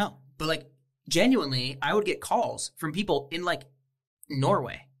really don't know. But like, genuinely, I would get calls from people in like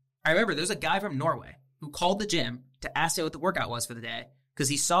Norway. I remember there's a guy from Norway who called the gym to ask me what the workout was for the day because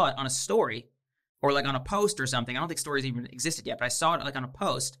he saw it on a story or like on a post or something. I don't think stories even existed yet, but I saw it like on a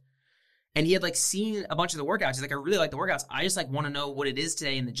post. And he had like seen a bunch of the workouts. He's like, I really like the workouts. I just like want to know what it is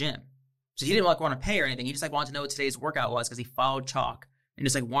today in the gym. So he didn't like want to pay or anything. He just like wanted to know what today's workout was because he followed chalk and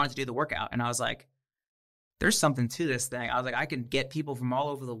just like wanted to do the workout. And I was like, there's something to this thing. I was like, I could get people from all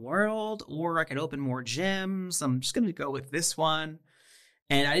over the world, or I could open more gyms. I'm just going to go with this one.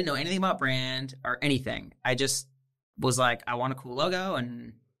 And I didn't know anything about brand or anything. I just was like, I want a cool logo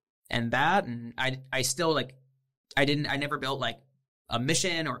and that. And I still like, I never built like a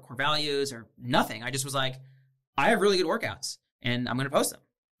mission or core values or nothing. I just was like, I have really good workouts and I'm going to post them.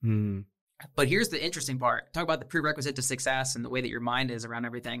 Mm. But here's the interesting part. Talk about the prerequisite to success and the way that your mind is around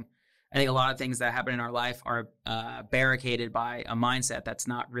everything. I think a lot of things that happen in our life are barricaded by a mindset that's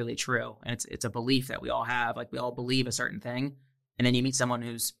not really true. And it's a belief that we all have. Like we all believe a certain thing. And then you meet someone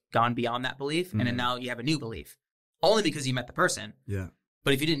who's gone beyond that belief. And then now you have a new belief. Only because you met the person. Yeah.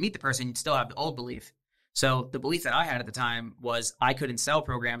 But if you didn't meet the person, you'd still have the old belief. So the belief that I had at the time was I couldn't sell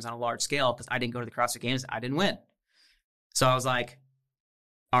programs on a large scale because I didn't go to the CrossFit Games. I didn't win. So I was like,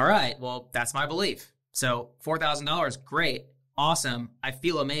 all right, well, that's my belief. So $4,000, great, awesome. I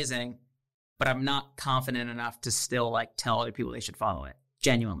feel amazing, but I'm not confident enough to still like tell other people they should follow it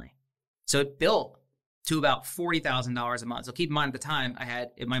genuinely. So it built to about $40,000 a month. So keep in mind at the time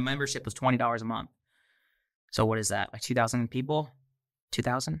my membership was $20 a month. So what is that? Like 2,000 people?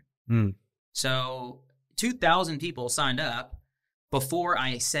 2,000? So 2,000 people signed up before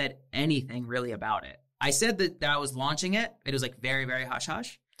I said anything really about it. I said that I was launching it. It was like very, very hush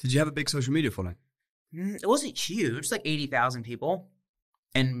hush. Did you have a big social media following? It wasn't huge. It's like 80,000 people.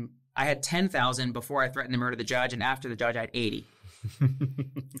 And I had 10,000 before I threatened to murder the judge. And after the judge, I had 80.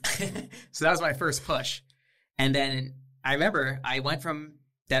 So that was my first push. And then I remember I went from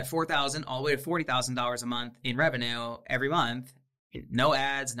that 4,000 all the way to $40,000 a month in revenue every month. No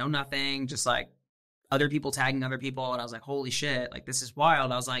ads, no nothing, just like other people tagging other people. And I was like, holy shit, like this is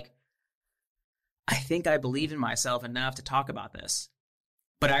wild. I was like, I think I believe in myself enough to talk about this.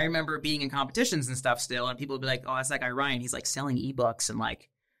 But I remember being in competitions and stuff still, and people would be like, oh, that's that guy Ryan. He's like selling ebooks, and like,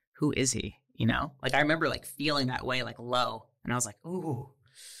 who is he? You know, like I remember like feeling that way, like low. And I was like, ooh.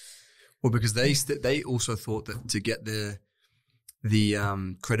 Well, because they also thought that to get the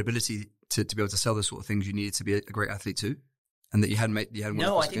credibility to be able to sell those sort of things, you needed to be a great athlete too. And that you hadn't won.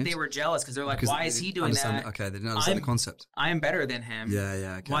 No, I think they were jealous because they're like, why is he doing that? Okay, they didn't understand the concept. I am better than him.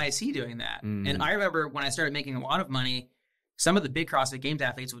 Yeah, okay. Why is he doing that? And I remember when I started making a lot of money, some of the big CrossFit Games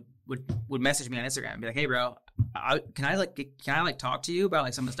athletes would message me on Instagram and be like, hey, bro, can I talk to you about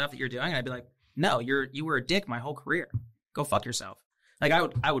like some of the stuff that you're doing? And I'd be like, no, you were a dick my whole career. Go fuck yourself. Like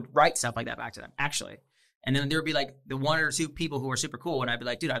I would write stuff like that back to them, actually. And then there would be like the one or two people who were super cool. And I'd be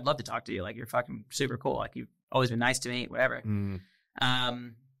like, dude, I'd love to talk to you. Like, you're fucking super cool. Like, you've always been nice to me, whatever.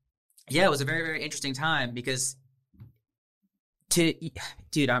 Yeah, it was a very, very interesting time because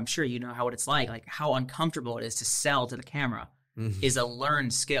dude, I'm sure you know what it's like how uncomfortable it is to sell to the camera is a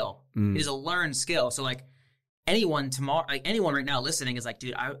learned skill. It is a learned skill. So like anyone right now listening is like,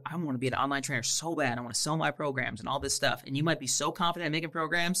 dude, I want to be an online trainer so bad. I want to sell my programs and all this stuff. And you might be so confident in making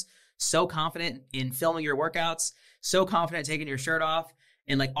programs, so confident in filming your workouts, so confident in taking your shirt off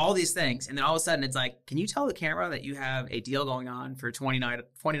and like all these things. And then all of a sudden it's like, can you tell the camera that you have a deal going on for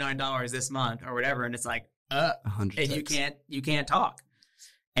 $29 this month or whatever? And it's like, 100 and you can't talk.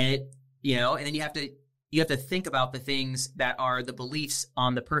 And and then you have to think about the things that are the beliefs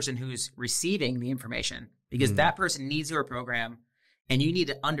on the person who's receiving the information, because that person needs your program and you need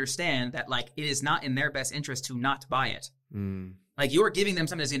to understand that like it is not in their best interest to not buy it. Like you're giving them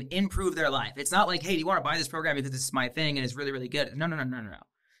something that's going to improve their life. It's not like, hey, do you want to buy this program because this is my thing and it's really, really good? No.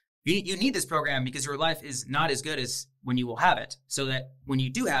 You need this program because your life is not as good as when you will have it. So that when you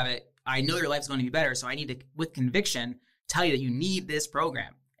do have it, I know your life's going to be better. So I need to, with conviction, tell you that you need this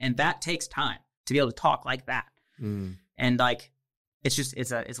program. And that takes time to be able to talk like that. And like,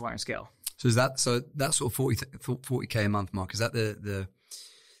 it's a learned skill. So that sort of 40K a month mark, is that the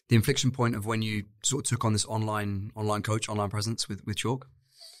inflection point of when you sort of took on this online coach, online presence with Chalk?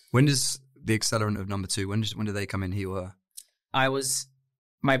 When does the accelerant of number two, when did they come in here? Or?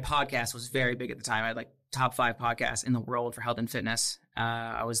 My podcast was very big at the time. I had like top 5 podcasts in the world for health and fitness.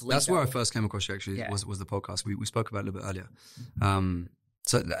 That's where I first came across you actually, was the podcast. We spoke about it a little bit earlier.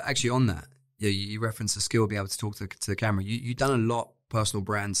 So actually on that, you referenced the skill of being able to talk to the camera. You've done a lot personal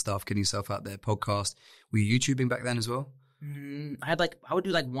brand stuff, getting yourself out there, podcast. Were you YouTubing back then as well? I would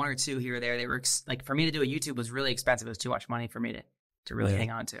do like 1 or 2 here or there. They were like, for me to do a YouTube was really expensive. It was too much money for me to really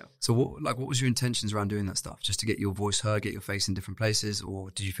hang on to. So what was your intentions around doing that stuff? Just to get your voice heard, get your face in different places?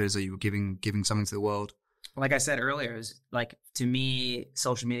 Or did you feel as though you were giving something to the world? Like I said earlier, it was like, to me,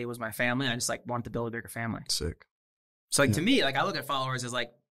 social media was my family. I just like wanted to build a bigger family. Sick. So like to me, like I look at followers as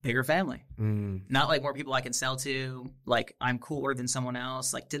like bigger family, not like more people I can sell to. Like I'm cooler than someone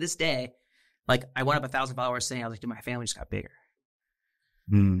else. Like to this day, like I went up 1,000 followers saying, I was like, dude, my family just got bigger.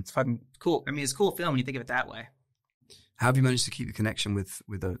 It's fucking cool. I mean, it's a cool film when you think of it that way. How have you managed to keep the connection with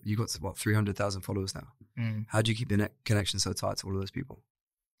you got what 300,000 followers now? How do you keep the connection so tight to all of those people?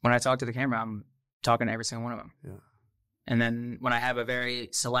 When I talk to the camera, I'm talking to every single one of them. Yeah. And then when I have a very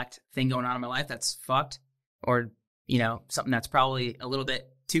select thing going on in my life that's fucked, or something that's probably a little bit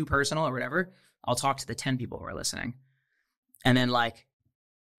too personal or whatever, I'll talk to the 10 people who are listening. And then like,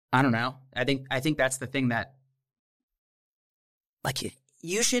 I don't know. I think that's the thing that like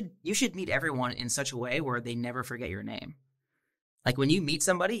you should meet everyone in such a way where they never forget your name. Like when you meet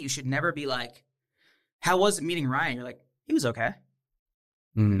somebody, you should never be like, how was it meeting Ryan? You're like, he was okay.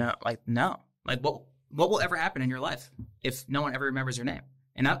 No. Like what will ever happen in your life if no one ever remembers your name?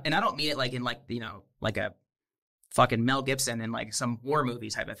 And I don't mean it like in like, like a fucking Mel Gibson in like some war movie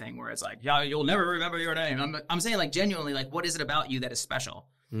type of thing where it's like, yeah, you'll never remember your name. I'm saying like genuinely, like what is it about you that is special?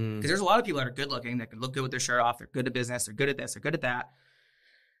 Because there's a lot of people that are good looking, that can look good with their shirt off. They're good at business. They're good at this. They're good at that.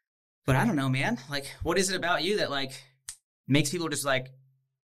 But I don't know, man. Like, what is it about you that like makes people just like,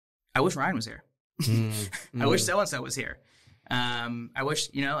 I wish Ryan was here. I wish so-and-so was here. I wish,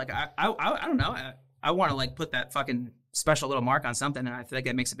 like I don't know. I want to like put that fucking special little mark on something. And I feel like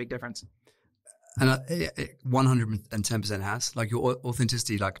that makes a big difference. And 110% has. Like your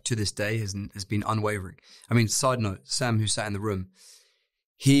authenticity, like to this day, has been unwavering. I mean, side note, Sam, who sat in the room,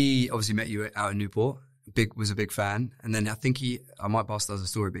 he obviously met you out in Newport. Was a big fan, and then I think I might bust out the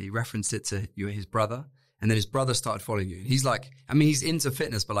story, but he referenced it to his brother, and then his brother started following you. And he's like, I mean, he's into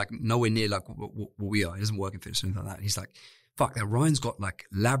fitness, but like nowhere near like what we are. He doesn't work in fitness or anything like that. And he's like, fuck, that Ryan's got like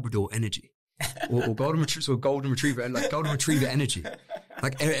Labrador energy, or golden retriever, like golden retriever energy.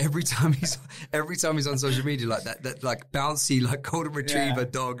 Like every time he's on social media, like that like bouncy like golden retriever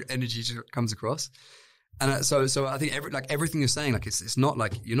dog energy just comes across. And so I think everything you're saying, like it's not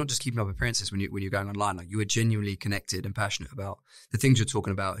like you're not just keeping up appearances when you're going online. Like you are genuinely connected and passionate about the things you're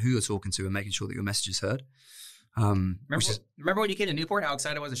talking about, who you're talking to, and making sure that your message is heard. Remember when you came to Newport? How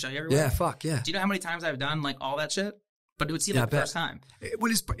excited I was to show you everywhere? Yeah, fuck yeah. Do you know how many times I've done like all that shit? But it would seem like the first time.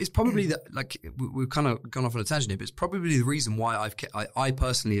 Well, it's probably that like we've kind of gone off on a tangent here, but it's probably the reason why I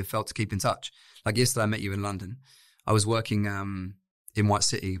personally have felt to keep in touch. Like yesterday, I met you in London. I was working in White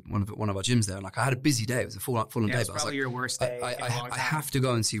City, one of our gyms there. And like I had a busy day. It was a full on day. It's but probably like, your worst day. I have to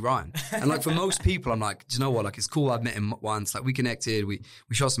go and see Ryan. And like for most people, I'm like, do you know what? Like it's cool. I've met him once. Like we connected. We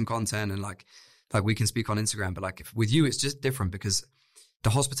shot some content and like we can speak on Instagram. But like with you, it's just different because the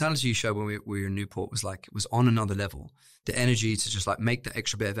hospitality you showed when we were in Newport was on another level. The energy to just like make that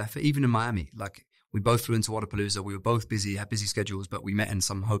extra bit of effort, even in Miami. Like we both flew into Wadapalooza. We were both busy, had busy schedules, but we met in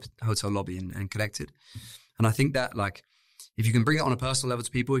some hotel lobby and connected. And I think that like, if you can bring it on a personal level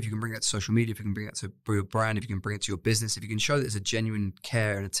to people, if you can bring it to social media, if you can bring it to your brand, if you can bring it to your business, if you can show that there's a genuine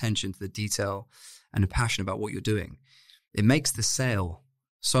care and attention to the detail and a passion about what you're doing, it makes the sale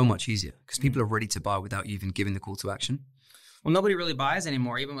so much easier because people are ready to buy without you even giving the call to action. Well, nobody really buys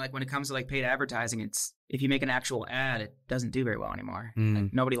anymore. Even like when it comes to like paid advertising, it's if you make an actual ad, it doesn't do very well anymore.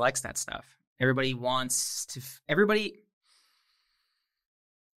 Like, nobody likes that stuff. Everybody wants to.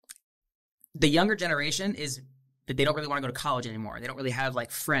 The younger generation is that they don't really want to go to college anymore. They don't really have like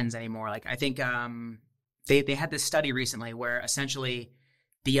friends anymore. Like I think they had this study recently where essentially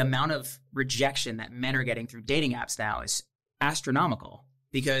the amount of rejection that men are getting through dating apps now is astronomical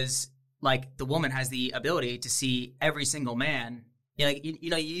because like the woman has the ability to see every single man.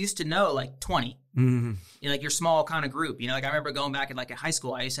 You used to know like 20, like your small kind of group. Like I remember going back at high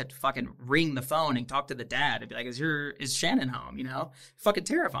school, I used to have to fucking ring the phone and talk to the dad and be like, is Shannon home? Fucking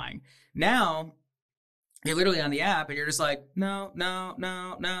terrifying. Now you're literally on the app and you're just like, no. And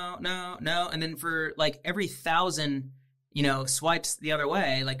then for like every 1,000, swipes the other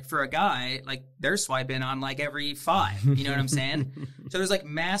way, like for a guy, like they're swiping on like every 5, you know what I'm saying? So there's like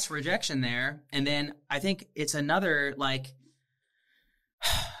mass rejection there. And then I think it's another like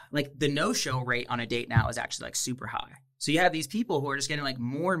the no-show rate on a date now is actually like super high. So you have these people who are just getting like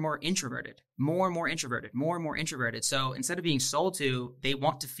more and more introverted. So instead of being sold to, they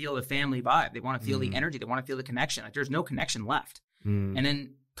want to feel the family vibe. They want to feel the energy. They want to feel the connection. Like there's no connection left. And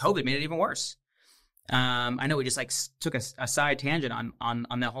then COVID made it even worse. I know we just like took a side tangent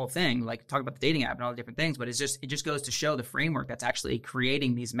on that whole thing, like talk about the dating app and all the different things, but it just goes to show the framework that's actually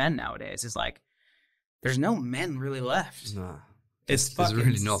creating these men nowadays is like, there's no men really left. Nah, it's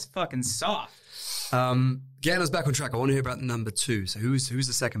really not. It's fucking soft. Getting us back on track, I want to hear about number 2. So who's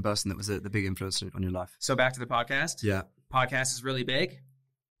the second person that was the big influence on your life? So back to the podcast. Yeah. Podcast is really big.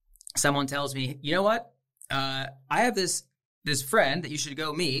 Someone tells me, you know what? I have this friend that you should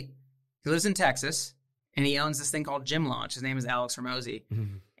go meet. He lives in Texas, and he owns this thing called Gym Launch. His name is Alex Ramosi.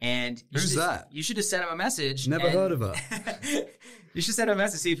 And who's that? You should just send him a message. Never heard of her. You should send him a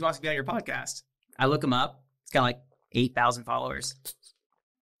message, see if he wants to be on your podcast. I look him up. He's got like 8,000 followers.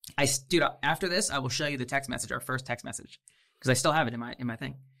 Dude, after this, I will show you the text message, our first text message, because I still have it in my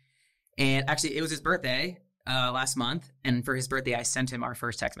thing. And actually, it was his birthday last month, and for his birthday, I sent him our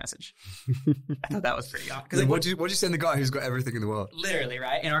first text message. I thought that was pretty awesome. Like, what'd you send the guy who's got everything in the world? Literally,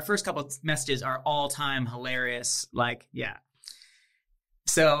 right? And our first couple of messages are all-time hilarious. Like, yeah.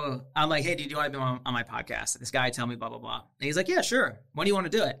 So I'm like, hey, dude, do you want to be on my podcast? This guy tell me blah, blah, blah. And he's like, yeah, sure. When do you want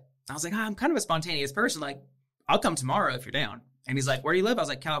to do it? I was like, I'm kind of a spontaneous person. Like, I'll come tomorrow if you're down. And he's like, where do you live? I was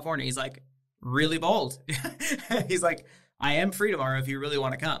like, California. He's like, really bold. He's like, I am free tomorrow if you really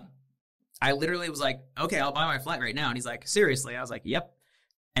want to come. I literally was like, okay, I'll buy my flight right now. And he's like, seriously? I was like, yep.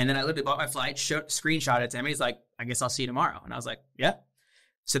 And then I literally bought my flight, screenshot it to him. He's like, I guess I'll see you tomorrow. And I was like, yeah.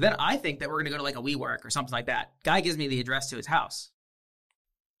 So then I think that we're going to go to like a WeWork or something like that. Guy gives me the address to his house.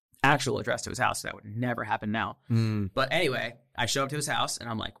 Actual address to his house. That would never happen now. But anyway, I show up to his house and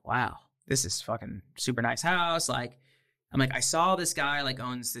I'm like, wow, this is fucking super nice house. Like, I'm like, I saw this guy like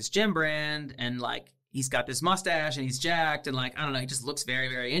owns this gym brand and like he's got this mustache and he's jacked and like, I don't know, he just looks very,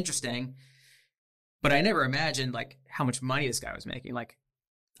 very interesting. But I never imagined like how much money this guy was making. Like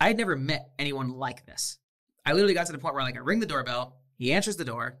I had never met anyone like this. I literally got to the point where like I ring the doorbell, he answers the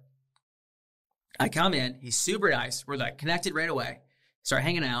door. I come in, he's super nice. We're like connected right away. Start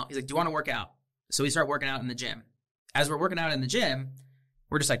hanging out. He's like, do you want to work out? So we start working out in the gym. As we're working out in the gym,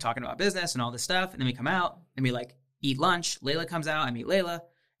 we're just like talking about business and all this stuff. And then we come out and we like eat lunch. Layla comes out. I meet Layla.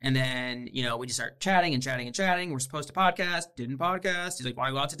 And then, you know, we just start chatting and chatting and chatting. We're supposed to podcast. Didn't podcast. He's like, want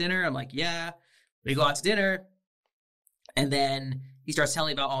to go out to dinner? I'm like, yeah. We go out to dinner. And then he starts telling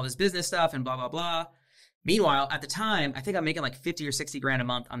me about all this business stuff and blah, blah, blah. Meanwhile, at the time, I think I'm making like 50 or 60 grand a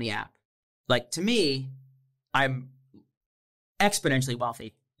month on the app. Like to me, I'm exponentially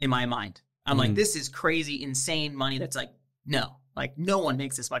wealthy in my mind. I'm like, this is crazy, insane money. That's like, no one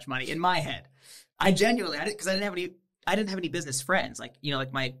makes this much money in my head. I genuinely, because I didn't have any business friends. Like, you know,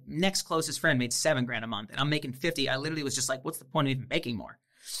 like my next closest friend made $7 grand a month and I'm making 50. I literally was just like, what's the point of even making more?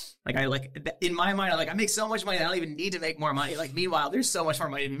 Like in my mind, I'm like, I make so much money. I don't even need to make more money. Like, meanwhile, there's so much more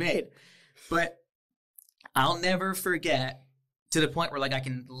money to be made. But I'll never forget to the point where like I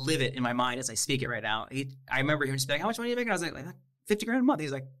can live it in my mind as I speak it right now. I remember him just being like, how much money are you making? I was like 50 grand a month.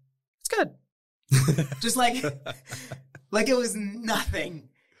 He's like, it's good. Just like it was nothing.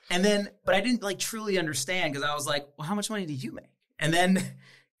 And then, but I didn't like truly understand because I was like, well, how much money do you make? And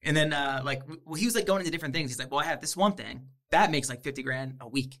then like, well, he was like going into different things. He's like, well, I have this one thing that makes like 50 grand a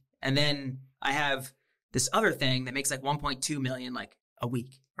week. And then I have this other thing that makes like 1.2 million like a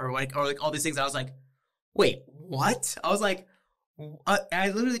week or like all these things. I was like, wait, what? I was like, I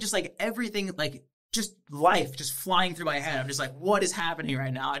literally just like everything, like just life just flying through my head. I'm just like, what is happening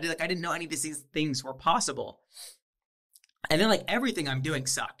right now? I didn't know any of these things were possible. And then like everything I'm doing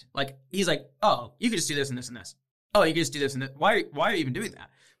sucked. Like he's like, oh, you could just do this and this and this. Oh, you could just do this and this. Why are you even doing that?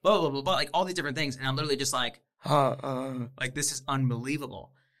 Blah, blah, blah, blah. Like all these different things. And I'm literally just like, like this is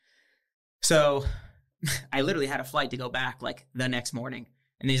unbelievable. So I literally had a flight to go back like the next morning.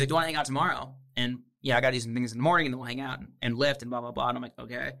 And he's like, do you want to hang out tomorrow? And yeah, I got to do some things in the morning and then we'll hang out and lift and blah, blah, blah. And I'm like,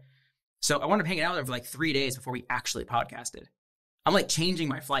 okay. So I wound up hanging out there for like 3 days before we actually podcasted. I'm like changing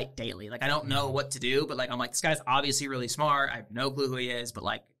my flight daily. Like I don't know what to do, but like I'm like, this guy's obviously really smart. I have no clue who he is, but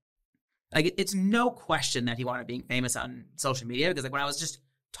like it's no question that he wanted being famous on social media because like when I was just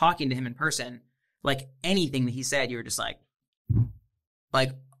talking to him in person, like anything that he said, you were just like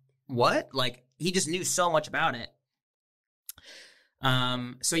what? Like he just knew so much about it.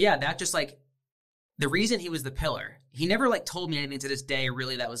 So yeah, that just like the reason he was the pillar, he never like told me anything to this day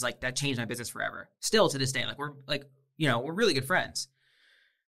really that was like that changed my business forever. Still to this day, like we're like, you know, we're really good friends.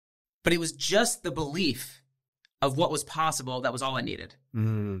 But it was just the belief of what was possible that was all I needed.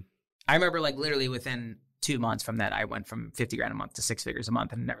 I remember like literally within 2 months from that, I went from 50 grand a month to 6 figures a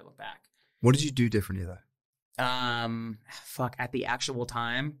month and never looked back. What did you do differently though? At the actual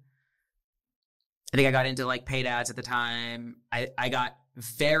time, I think I got into like paid ads at the time. I got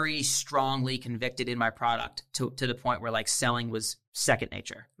very strongly convicted in my product to the point where like selling was second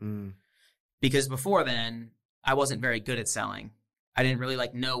nature. Because before then, I wasn't very good at selling. I didn't really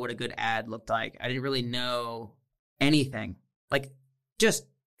like know what a good ad looked like. I didn't really know anything. Like just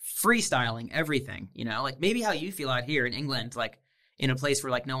freestyling everything, you know? Like maybe how you feel out here in England, like in a place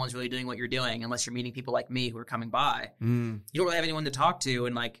where like no one's really doing what you're doing unless you're meeting people like me who are coming by. You don't really have anyone to talk to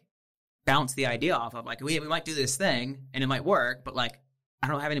and like bounce the idea off of. Like we might do this thing and it might work, but like I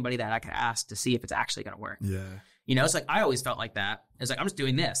don't have anybody that I could ask to see if it's actually going to work. Yeah. You know, it's like I always felt like that. It's like I'm just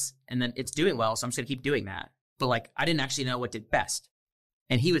doing this and then it's doing well, so I'm just going to keep doing that. But like I didn't actually know what did best.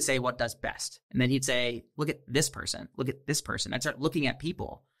 And he would say what does best. And then he'd say, look at this person. Look at this person. I'd start looking at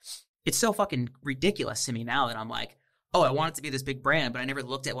people. It's so fucking ridiculous to me now that I'm like, oh, I want it to be this big brand, but I never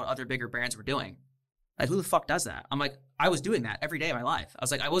looked at what other bigger brands were doing. Like, who the fuck does that? I'm like, I was doing that every day of my life. I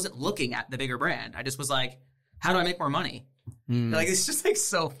was like, I wasn't looking at the bigger brand. I just was like, how do I make more money? Like, it's just like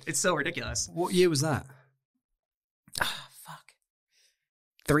it's so ridiculous. What year was that? Ah, fuck.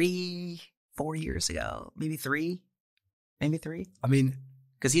 3-4 years ago. Maybe three. I mean,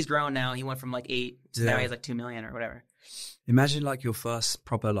 because he's grown now. He went from like 8 to now he has like 2 million or whatever. Imagine like your first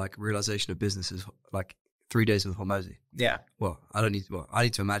proper like realization of business is like 3 days with Hormozy. Yeah. Well, I need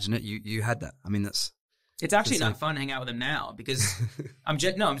to imagine it. You had that. I mean, it's actually not fun to hang out with him now because I'm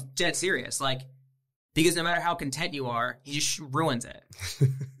dead serious. Like, because no matter how content you are, he just ruins it.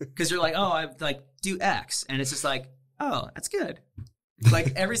 Because you're like, oh, I like do X, and it's just like, oh, that's good.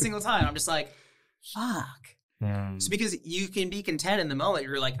 Like every single time, I'm just like, fuck. So because you can be content in the moment,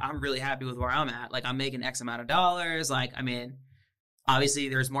 you're like, I'm really happy with where I'm at. Like, I'm making X amount of dollars. Like, I mean, obviously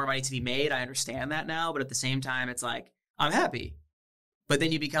there's more money to be made. I understand that now. But at the same time, it's like, I'm happy. But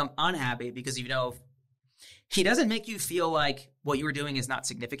then you become unhappy because you know, he doesn't make you feel like what you were doing is not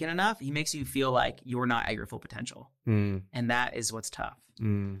significant enough. He makes you feel like you're not at your full potential. And that is what's tough.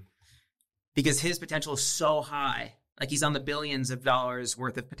 Because his potential is so high. Like, he's on the billions of dollars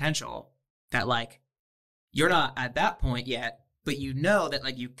worth of potential that, like, you're not at that point yet, but you know that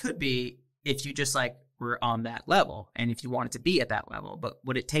like you could be if you just like were on that level and if you wanted to be at that level. But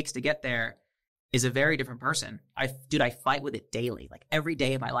what it takes to get there is a very different person. I fight with it daily. Like every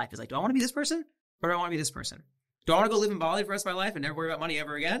day of my life is like, do I want to be this person or do I want to be this person? Do I want to go live in Bali for the rest of my life and never worry about money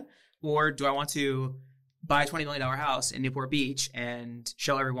ever again? Or do I want to buy a $20 million house in Newport Beach and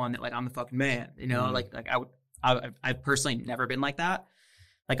show everyone that like I'm the fucking man? You know, like I've personally never been like that.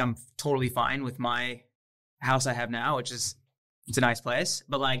 Like I'm totally fine with my house I have now, which is, it's a nice place,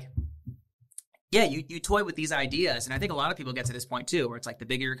 but like, yeah, you toy with these ideas. And I think a lot of people get to this point too, where it's like the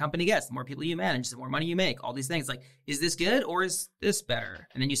bigger your company gets, the more people you manage, the more money you make, all these things. Like, is this good or is this better?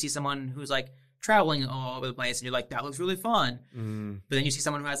 And then you see someone who's like traveling all over the place and you're like, that looks really fun. But then you see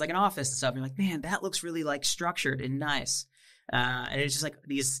someone who has like an office and stuff and you're like, man, that looks really like structured and nice. And it's just like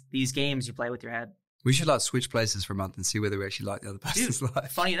these games you play with your head. We should like switch places for a month and see whether we actually like the other person's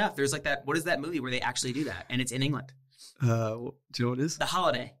life. Funny enough, there's like that. What is that movie where they actually do that? And it's in England. Do you know what it is? The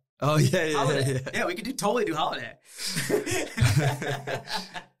Holiday. Oh yeah, Holiday. yeah. Yeah, we could totally do Holiday.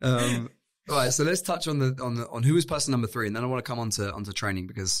 All right, so let's touch on who was person number 3, and then I want to come onto training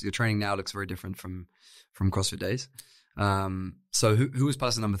because your training now looks very different from CrossFit days. So who was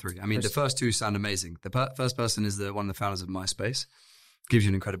person number 3? I mean, the first 2 sound amazing. The first person is one of the founders of MySpace. Gives you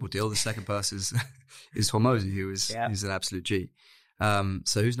an incredible deal. The second person is Hormozy, who's an absolute G.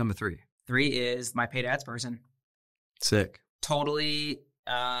 So who's number 3? 3 is my paid ads person. Sick. Totally.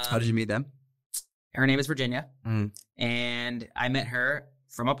 How did you meet them? Her name is Virginia, and I met her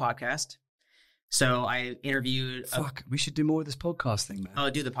from a podcast. So I interviewed. We should do more of this podcast thing, man. Oh,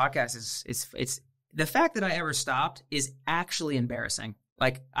 dude, the podcast it's the fact that I ever stopped is actually embarrassing.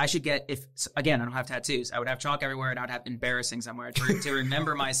 Like, I should get, I don't have tattoos. I would have chalk everywhere and I would have embarrassing somewhere to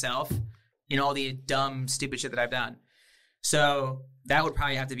remember myself in all the dumb, stupid shit that I've done. So that would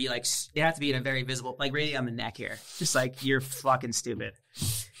probably have to be like, it have to be in a very visible, like really on the neck here. Just like, you're fucking stupid.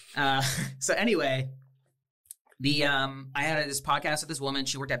 So anyway, I had this podcast with this woman.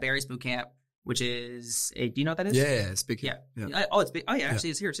 She worked at Barry's Boot Camp, which is, do you know what that is? Yeah, it's big. Yeah. Oh, it's big. Oh yeah,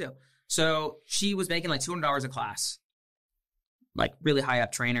 actually it's here too. So she was making like $200 a class. Like really high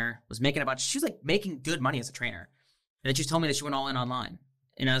up trainer, was making a bunch. She was like making good money as a trainer. And then she told me that she went all in online.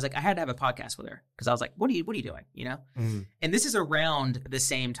 And I was like, I had to have a podcast with her because I was like, what are you doing? You know? And this is around the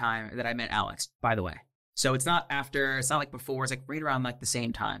same time that I met Alex, by the way. So it's not like before, it's like right around like the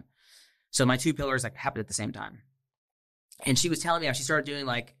same time. So my 2 pillars like happened at the same time. And she was telling me how she started doing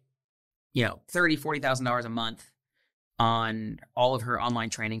like, you know, $30,000, $40,000 a month on all of her online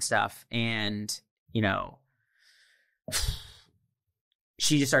training stuff. And, you know,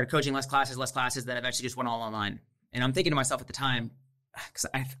 she just started coaching less classes, then eventually just went all online. And I'm thinking to myself at the time, because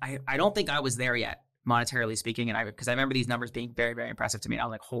I don't think I was there yet, monetarily speaking, and because I remember these numbers being very, very impressive to me. And I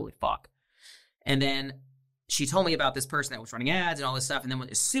was like, holy fuck. And then she told me about this person that was running ads and all this stuff. And then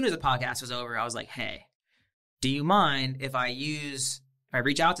as soon as the podcast was over, I was like, hey, do you mind if I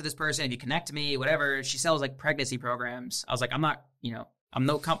reach out to this person, if you connect to me, whatever? She sells like pregnancy programs. I was like, I'm not, I'm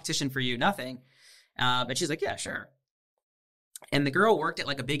no competition for you, nothing. But she's like, yeah, sure. And the girl worked at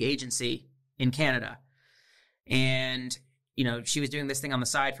like a big agency in Canada. And, she was doing this thing on the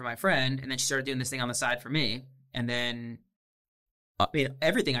side for my friend. And then she started doing this thing on the side for me. And then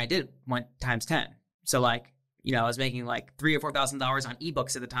everything I did went times 10. So like, I was making like $3,000 or $4,000 on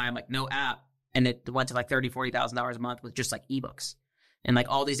ebooks at the time, like no app. And it went to like $30,000, $40,000 a month with just like ebooks and like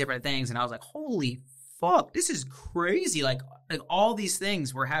all these different things. And I was like, holy fuck, this is crazy. Like all these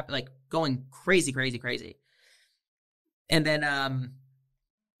things were happening, like going crazy, crazy, crazy. And then I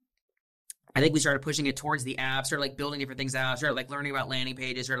think we started pushing it towards the app, started like building different things out, started like learning about landing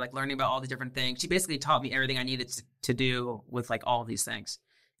pages, started like learning about all these different things. She basically taught me everything I needed to do with like all of these things.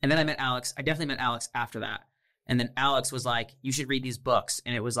 And then I met Alex. I definitely met Alex after that. And then Alex was like, you should read these books.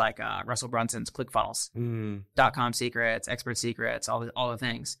 And it was like Russell Brunson's ClickFunnels, .com secrets, expert secrets, all the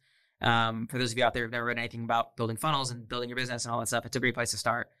things. For those of you out there who've never read anything about building funnels and building your business and all that stuff, it's a great place to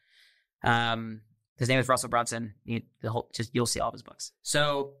start. His name is Russell Brunson. You'll see all of his books.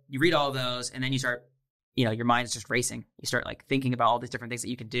 So you read all of those, and then you start, your mind is just racing. You start like thinking about all these different things that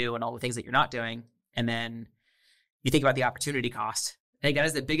you can do and all the things that you're not doing. And then you think about the opportunity cost. I think that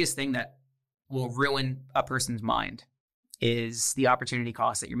is the biggest thing that will ruin a person's mind is the opportunity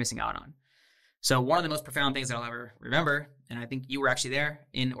cost that you're missing out on. So one of the most profound things that I'll ever remember, and I think you were actually there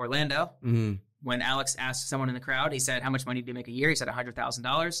in Orlando, when Alex asked someone in the crowd, he said, how much money do you make a year? He said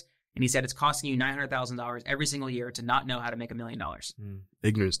 $100,000. And he said, it's costing you $900,000 every single year to not know how to make $1 million.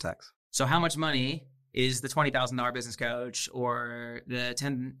 Ignorance tax. So how much money is the $20,000 business coach or the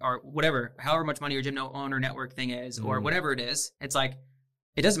 10 or whatever, however much money your gym owner network thing is, or whatever it is? It's like,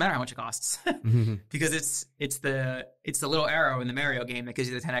 it doesn't matter how much it costs because it's the little arrow in the Mario game that gives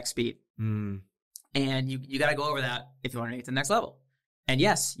you the 10x speed. And you got to go over that if you want to get to the next level. And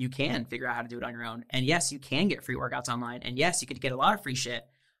yes, you can figure out how to do it on your own. And yes, you can get free workouts online. And yes, you could get a lot of free shit.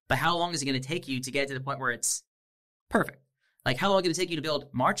 But how long is it going to take you to get to the point where it's perfect? Like how long is it going to take you to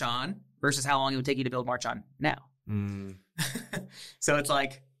build Marchon versus how long it would take you to build Marchon now? So it's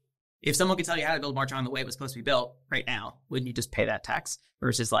like, if someone could tell you how to build Marchon the way it was supposed to be built right now, wouldn't you just pay that tax?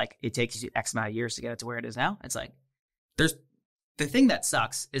 Versus like, it takes you X amount of years to get it to where it is now. It's like, the thing that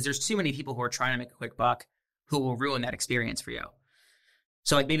sucks is there's too many people who are trying to make a quick buck who will ruin that experience for you.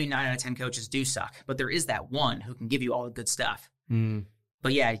 So like maybe 9 out of 10 coaches do suck, but there is that one who can give you all the good stuff.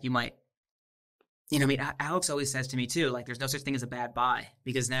 But yeah, you might, Alex always says to me too, like there's no such thing as a bad buy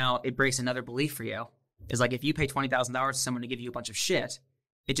because now it breaks another belief for you. Is like if you pay $20,000 to someone to give you a bunch of shit,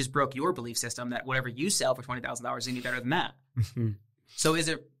 it just broke your belief system that whatever you sell for $20,000 is going to be better than that. So is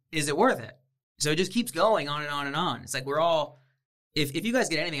it worth it? So it just keeps going on and on and on. It's like we're all, if you guys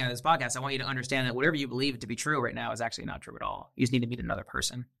get anything out of this podcast, I want you to understand that whatever you believe to be true right now is actually not true at all. You just need to meet another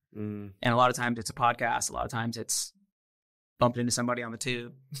person. And a lot of times it's a podcast. A lot of times it's bumped into somebody on the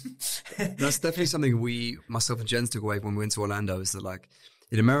tube. That's definitely something myself and Jen took away when we went to Orlando is that like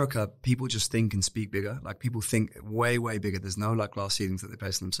in America, people just think and speak bigger. Like people think way, way bigger. There's no like glass ceilings that they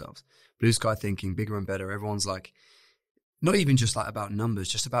place on themselves. Blue sky thinking, bigger and better. Everyone's like, not even just like about numbers,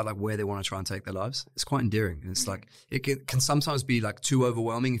 just about like where they want to try and take their lives. It's quite endearing. And it's like, it can sometimes be like too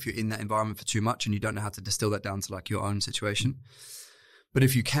overwhelming if you're in that environment for too much and you don't know how to distill that down to like your own situation. But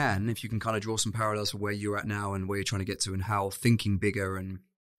if you can kind of draw some parallels for where you're at now and where you're trying to get to and how thinking bigger and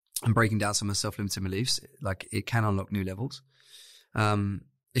breaking down some of the self-limiting beliefs, like it can unlock new levels.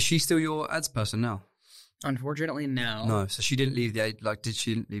 Is she still your ads person now? Unfortunately, no. No. So she didn't leave did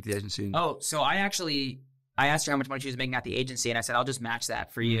she leave the agency? Oh, so I asked her how much money she was making at the agency and I said, I'll just match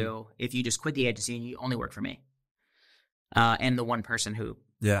that for you if you just quit the agency and you only work for me. And the one person who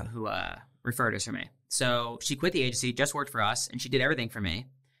referred us for me. So she quit the agency, just worked for us, and she did everything for me.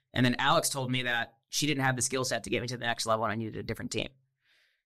 And then Alex told me that she didn't have the skill set to get me to the next level and I needed a different team.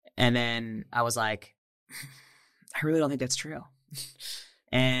 And then I was like, I really don't think that's true.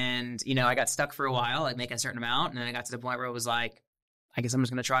 And, I got stuck for a while, like making a certain amount. And then I got to the point where it was like, I guess I'm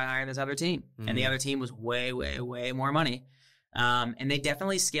just going to try hire this other team. And the other team was way, way, way more money. And they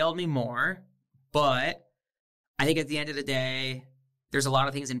definitely scaled me more. But I think at the end of the day, there's a lot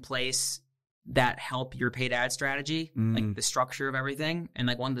of things in place that help your paid ad strategy, like the structure of everything. And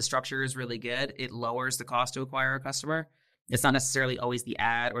like one of the structure is really good. It lowers the cost to acquire a customer. It's not necessarily always the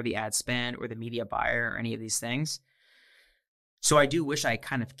ad or the ad spend or the media buyer or any of these things. So I do wish I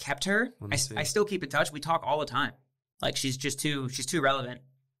kind of kept her. I still keep in touch. We talk all the time. Like she's too relevant.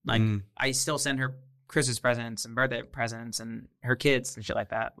 Like I still send her Christmas presents and birthday presents and her kids and shit like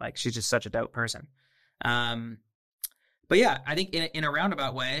that. Like she's just such a dope person. But yeah, I think in a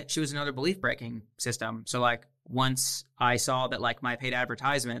roundabout way, she was another belief breaking system. So like once I saw that like my paid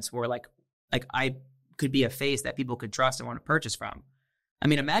advertisements were like I could be a face that people could trust and want to purchase from. I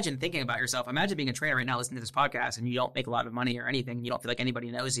mean, imagine thinking about yourself. Imagine being a trainer right now, listening to this podcast and you don't make a lot of money or anything. You don't feel like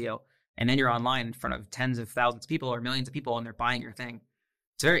anybody knows you. And then you're online in front of tens of thousands of people or millions of people and they're buying your thing.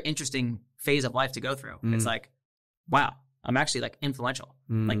 It's a very interesting phase of life to go through. It's like, wow, I'm actually like influential.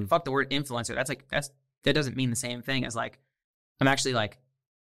 Like fuck the word influencer. That's that doesn't mean the same thing as like, I'm actually like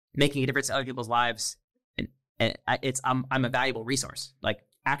making a difference in other people's lives. And I'm a valuable resource. Like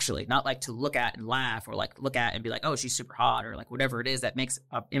actually, not like to look at and laugh or like look at and be like, oh, she's super hot or like whatever it is that makes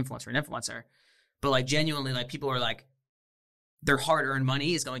an influencer an influencer. But like genuinely, like people are like, their hard-earned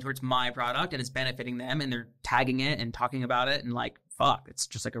money is going towards my product and it's benefiting them and they're tagging it and talking about it and like, fuck, it's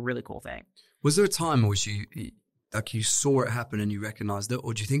just like a really cool thing. Was there a time where you saw it happen and you recognized it?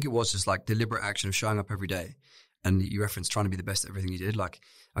 Or do you think it was just like deliberate action of showing up every day? And you referenced trying to be the best at everything you did. Like,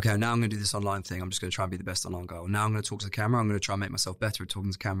 okay, now I'm going to do this online thing. I'm just going to try and be the best online guy. Or now I'm going to talk to the camera. I'm going to try and make myself better at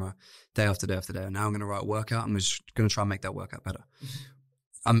talking to the camera day after day after day. And now I'm going to write a workout. I'm just going to try and make that workout better.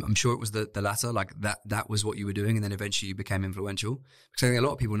 I'm sure it was the latter, like that was what you were doing. And then eventually you became influential. Because I think a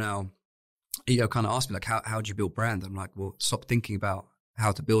lot of people now, kind of ask me like, how do you build brand? I'm like, well, stop thinking about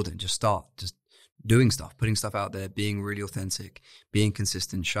how to build it and just start just doing stuff, putting stuff out there, being really authentic, being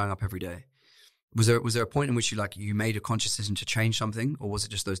consistent, showing up every day. Was there a point in which you made a conscious decision to change something, or was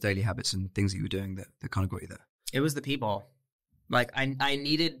it just those daily habits and things that you were doing that kind of got you there? It was the people. Like I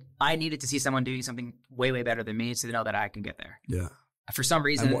needed to see someone doing something way, way better than me to know that I can get there. Yeah. For some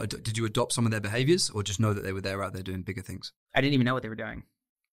reason. And did you adopt some of their behaviors or just know that they were there out there doing bigger things? I didn't even know what they were doing.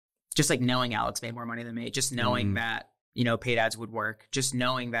 Just like knowing Alex made more money than me, just knowing that, paid ads would work, just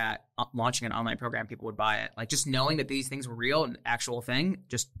knowing that launching an online program, people would buy it. Like just knowing that these things were real and actual thing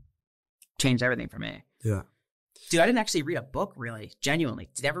just changed everything for me. Yeah. Dude, I didn't actually read a book really, genuinely.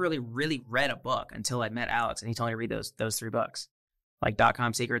 Never really read a book until I met Alex and he told me to read those 3 books. Like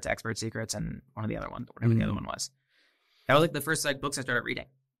 .com Secrets, Expert Secrets, and one of the other ones, whatever the other one was. That was like the first books I started reading.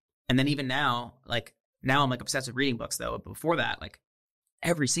 And then even now I'm like obsessed with reading books though. But before that, like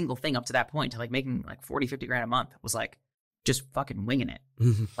every single thing up to that point to like making like 40, 50 grand a month was like just fucking winging it.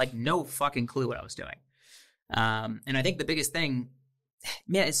 Like no fucking clue what I was doing. And I think the biggest thing,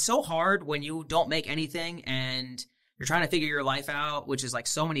 man, it's so hard when you don't make anything and you're trying to figure your life out, which is like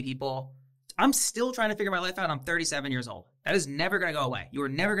so many people. I'm still trying to figure my life out. I'm 37 years old. That is never going to go away. You are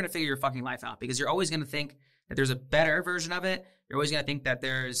never going to figure your fucking life out because you're always going to think that there's a better version of it. You're always going to think that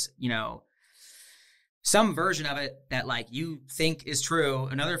there's, some version of it that like you think is true,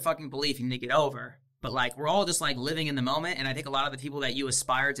 another fucking belief you need to get over. But like, we're all just like living in the moment. And I think a lot of the people that you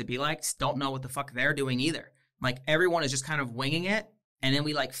aspire to be like don't know what the fuck they're doing either. Like everyone is just kind of winging it. And then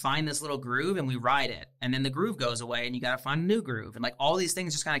we like find this little groove and we ride it. And then the groove goes away and you got to find a new groove. And like all these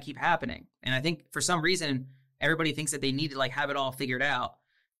things just kind of keep happening. And I think for some reason, everybody thinks that they need to like have it all figured out.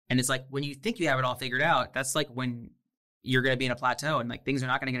 And it's like, when you think you have it all figured out, that's like when you're going to be in a plateau and like things are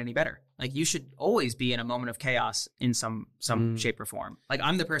not going to get any better. Like you should always be in a moment of chaos in some shape or form. Like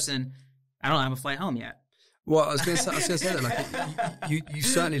I'm the person, I don't have a flight home yet. Well, I was going to say that, like you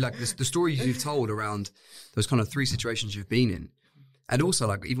certainly like the stories you've told around those kind of 3 situations you've been in. And also,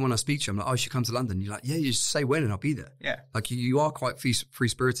 like, even when I speak to you, I'm like, oh, you should come to London. You're like, yeah, you just say when and I'll be there. Yeah. Like, you are quite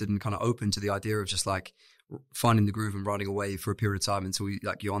free-spirited and kind of open to the idea of just, like, finding the groove and riding away for a period of time until,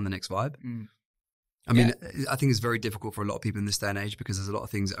 you're on the next vibe. I mean, I think it's very difficult for a lot of people in this day and age because there's a lot of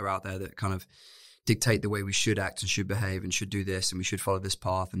things that are out there that kind of dictate the way we should act and should behave and should do this and we should follow this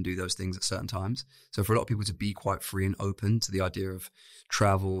path and do those things at certain times. So for a lot of people to be quite free and open to the idea of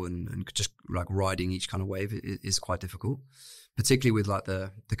travel and just, like, riding each kind of wave is quite difficult. Particularly with like the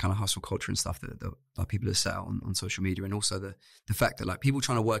kind of hustle culture and stuff that people have set out on social media, and also the fact that like people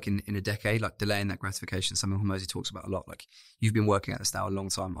trying to work in a decade, like delaying that gratification, something Hormozy talks about a lot. Like you've been working at this now a long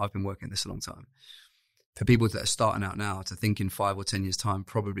time, I've been working at this a long time. For people that are starting out now to think in 5 or 10 years time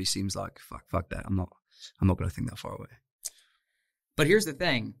probably seems like fuck that. I'm not going to think that far away. But here's the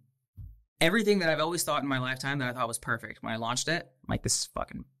thing: everything that I've always thought in my lifetime that I thought was perfect, when I launched it, I'm like, this is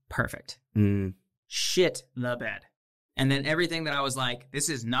fucking perfect. Shit the bed. And then everything that I was like, this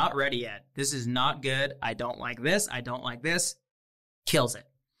is not ready yet. This is not good. I don't like this. I don't like this. Kills it.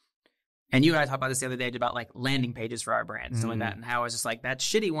 And you and I talked about this the other day about like landing pages for our brand and stuff like that. And how I was just like, that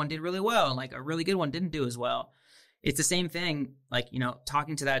shitty one did really well. And like a really good one didn't do as well. It's the same thing, like,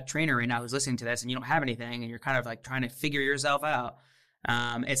 talking to that trainer right now who's listening to this and you don't have anything and you're kind of like trying to figure yourself out.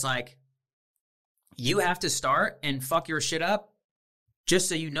 It's like, you have to start and fuck your shit up just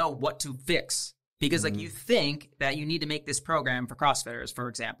so you know what to fix. Because like you think that you need to make this program for CrossFitters, for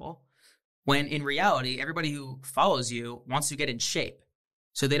example, when in reality, everybody who follows you wants to get in shape.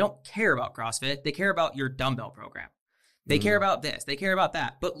 So they don't care about CrossFit. They care about your dumbbell program. They care about this. They care about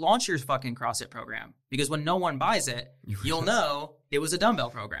that. But launch your fucking CrossFit program, because when no one buys it, you'll know it was a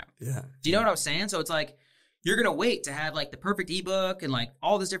dumbbell program. Yeah. Do you know what I'm saying? So it's like, you're going to wait to have like the perfect ebook and like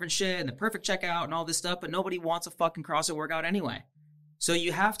all this different shit and the perfect checkout and all this stuff, but nobody wants a fucking CrossFit workout anyway. So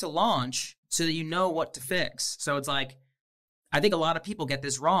you have to launch so that you know what to fix. So it's like, I think a lot of people get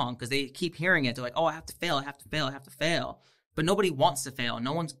this wrong because they keep hearing it. They're like, oh, I have to fail. I have to fail. I have to fail. But nobody wants to fail.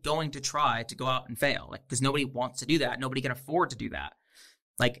 No one's going to try to go out and fail, like, because nobody wants to do that. Nobody can afford to do that.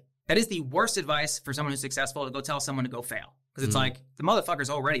 Like, that is the worst advice for someone who's successful, to go tell someone to go fail. Because it's like, the motherfucker's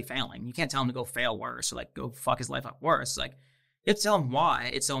already failing. You can't tell him to go fail worse or like go fuck his life up worse. Like, you have to tell him why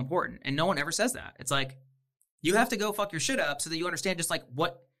it's so important. And no one ever says that. It's like, you have to go fuck your shit up so that you understand just like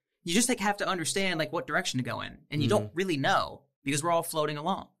what, you just like have to understand like what direction to go in. And you don't really know because we're all floating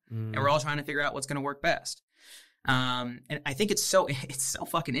along and we're all trying to figure out what's going to work best. And I think it's so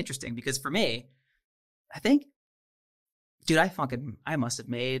fucking interesting because for me, I think, dude, I must have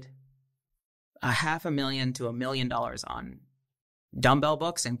made $500,000 to $1 million on dumbbell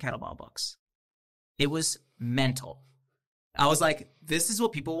books and kettlebell books. It was mental. I was like, this is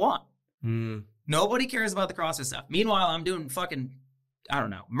what people want. Nobody cares about the CrossFit stuff. Meanwhile, I'm doing fucking, I don't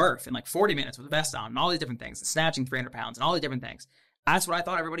know, Murph in like 40 minutes with the vest on and all these different things, and snatching 300 pounds and all these different things. That's what I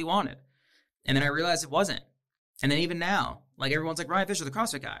thought everybody wanted. And then I realized it wasn't. And then even now, like everyone's like, Ryan Fischer, the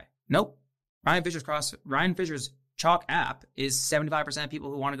CrossFit guy. Nope. Ryan Fischer's Chalk app is 75%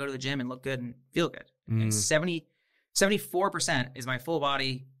 people who want to go to the gym and look good and feel good. And 74% is my full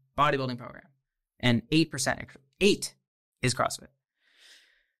body bodybuilding program. And 8% is CrossFit.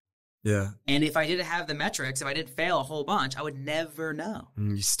 Yeah. And if I didn't have the metrics, if I didn't fail a whole bunch, I would never know.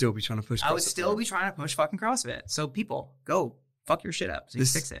 You'd still be trying to push CrossFit. I would still be trying to push fucking CrossFit. So people, go fuck your shit up so you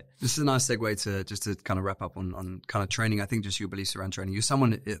fix it. This is a nice segue to just to kind of wrap up on kind of training. I think just your beliefs around training. You're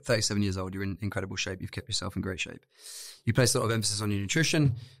someone at 37 years old. You're in incredible shape. You've kept yourself in great shape. You place a lot of emphasis on your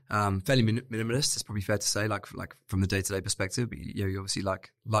nutrition. Fairly minimalist, it's probably fair to say, like from the day-to-day perspective. But you obviously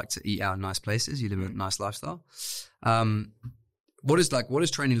like to eat out in nice places. You live a nice lifestyle. What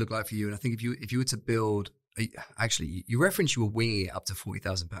does training look like for you? And I think if you were to build, actually, you referenced you were winging it up to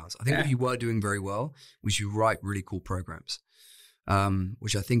 40,000 pounds. I think what you were doing very well was you write really cool programs,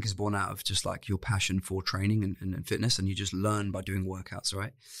 which I think is born out of just like your passion for training and fitness, and you just learn by doing workouts,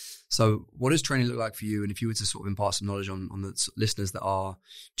 right? So what does training look like for you? And if you were to sort of impart some knowledge on the listeners that are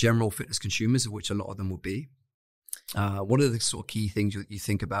general fitness consumers, of which a lot of them will be, what are the sort of key things you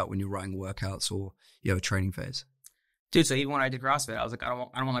think about when you're writing workouts or you have a training phase? Dude, so even when I did CrossFit, I was like, I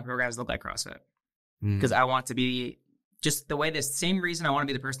don't want my programs to look like CrossFit because I want to be just the way, the same reason I want to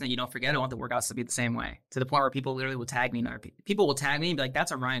be the person that you don't forget. I want the workouts to be the same way, to the point where people literally will tag me and other people will tag me and be like,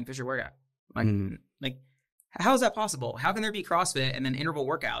 that's a Ryan Fischer workout. Like, how is that possible? How can there be CrossFit and then interval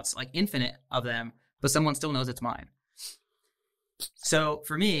workouts, like infinite of them, but someone still knows it's mine? So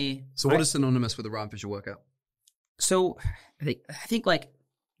for me, what is synonymous with a Ryan Fischer workout? So I think like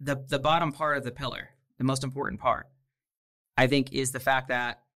the bottom part of the pillar, the most important part, I think, is the fact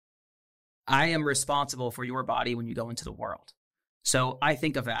that I am responsible for your body when you go into the world. So I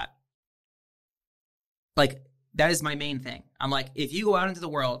think of that. Like, that is my main thing. I'm like, if you go out into the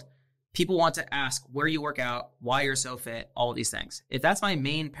world, people want to ask where you work out, why you're so fit, all of these things. If that's my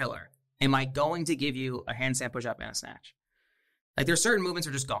main pillar, am I going to give you a handstand push-up and a snatch? Like, there's certain movements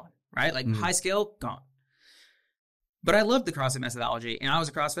are just gone, right? Like high skill, gone. But I loved the CrossFit methodology, and I was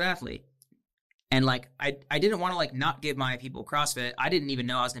a CrossFit athlete. And like, I didn't want to like not give my people CrossFit. I didn't even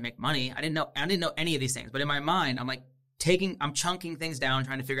know I was going to make money. I didn't know any of these things. But in my mind, I'm like I'm chunking things down,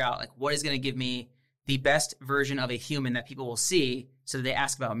 trying to figure out like what is going to give me the best version of a human that people will see so that they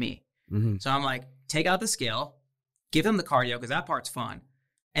ask about me. So I'm like, take out the skill, give them the cardio because that part's fun.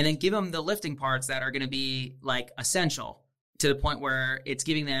 And then give them the lifting parts that are going to be like essential to the point where it's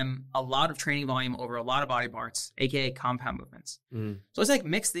giving them a lot of training volume over a lot of body parts, AKA compound movements. So it's like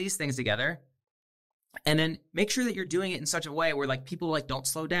mix these things together. And then make sure that you're doing it in such a way where like people like don't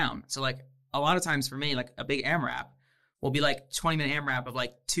slow down. So like a lot of times for me, like a big AMRAP will be like 20-minute AMRAP of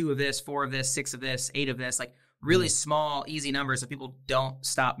like 2 of this, 4 of this, 6 of this, 8 of this, like really small, easy numbers so people don't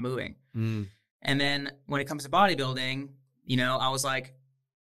stop moving. And then when it comes to bodybuilding, I was like,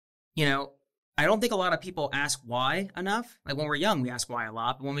 I don't think a lot of people ask why enough. Like when we're young, we ask why a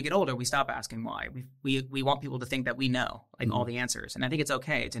lot, but when we get older, we stop asking why. We want people to think that we know like all the answers. And I think it's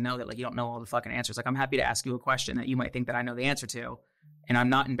okay to know that like you don't know all the fucking answers. Like I'm happy to ask you a question that you might think that I know the answer to, and I'm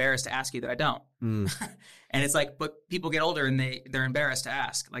not embarrassed to ask you that I don't. And it's like, but people get older and they're embarrassed to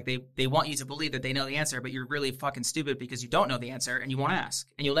ask. Like they want you to believe that they know the answer, but you're really fucking stupid because you don't know the answer and you won't ask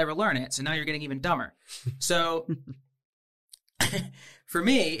and you'll never learn it. So now you're getting even dumber. So for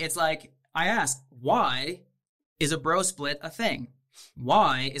me, it's like, I ask, why is a bro split a thing?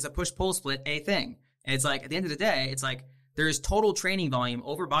 Why is a push-pull split a thing? And it's like, at the end of the day, it's like, there is total training volume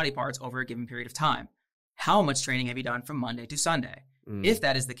over body parts over a given period of time. How much training have you done from Monday to Sunday? If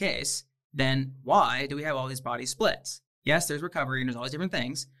that is the case, then why do we have all these body splits? Yes, there's recovery and there's all these different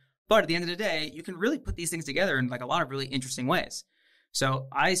things, But at the end of the day, you can really put these things together in like a lot of really interesting ways. So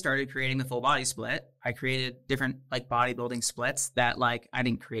I started creating the full body split. I created different like bodybuilding splits that like, I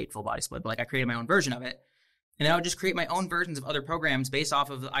didn't create full body split, but like I created my own version of it. And I would just create my own versions of other programs based off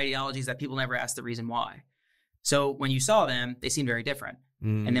of the ideologies that people never asked the reason why. So when you saw them, they seemed very different.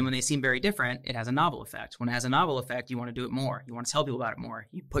 And then when they seem very different, it has a novel effect. When it has a novel effect, you want to do it more. You want to tell people about it more.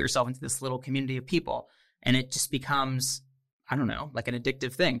 You put yourself into this little community of people, and it just becomes, I don't know, like an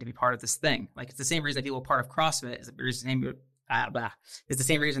addictive thing to be part of this thing. Like it's the same reason that people are part of CrossFit. It's the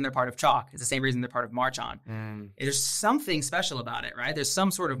same reason they're part of Chalk. It's the same reason they're part of Marchon. There's something special about it, right? There's some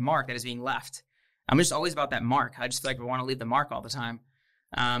sort of mark that is being left. I'm just always about that mark. I just feel like we want to leave the mark all the time.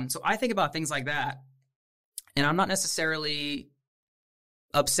 So I think about things like that. And I'm not necessarily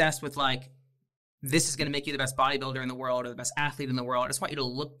obsessed with like, this is going to make you the best bodybuilder in the world or the best athlete in the world. I just want you to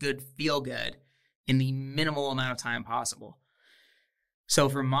look good, feel good in the minimal amount of time possible. So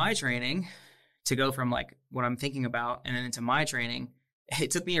for my training, to go from like what I'm thinking about and then into my training,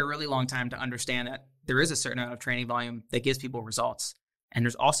 it took me a really long time to understand that there is a certain amount of training volume that gives people results. And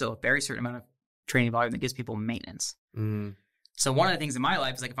there's also a very certain amount of training volume that gives people maintenance. So one of the things in my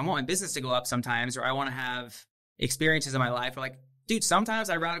life is like, if I want my business to go up sometimes, or I want to have experiences in my life, or like, dude, sometimes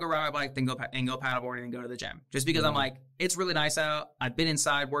I'd rather go ride my bike than go paddleboarding and go to the gym. Just because I'm like, it's really nice out. I've been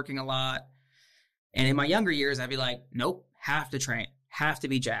inside working a lot. And in my younger years, I'd be like, nope, have to train, have to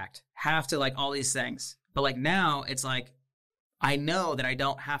be jacked, have to like all these things. But like now it's like, I know that I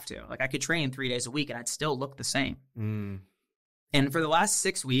don't have to. Like I could train 3 days a week and I'd still look the same. And for the last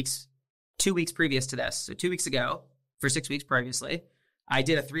 6 weeks, 2 weeks previous to this, so 2 weeks ago, for 6 weeks previously, I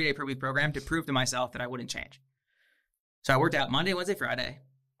did a 3-day per week program to prove to myself that I wouldn't change. So I worked out Monday, Wednesday, Friday,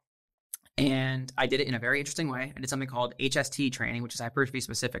 and I did it in a very interesting way. I did something called HST training, which is hypertrophy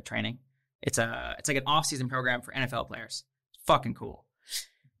specific training. It's like an off-season program for NFL players. It's fucking cool.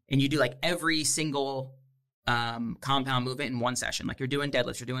 And you do like every single compound movement in one session. Like you're doing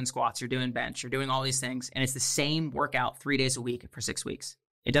deadlifts, you're doing squats, you're doing bench, you're doing all these things. And it's the same workout 3 days a week for 6 weeks.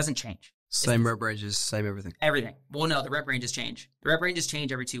 It doesn't change. Same rep ranges, same everything. Everything. Well, no, the rep ranges change. The rep ranges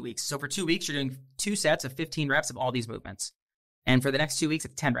change every 2 weeks. So for 2 weeks, you're doing 2 sets of 15 reps of all these movements. And for the next 2 weeks,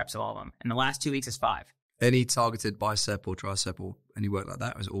 it's 10 reps of all of them. And the last 2 weeks is 5. Any targeted bicep or tricep or any work like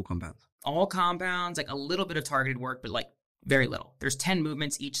that, or is it all compounds? All compounds, like a little bit of targeted work, but like very little. There's 10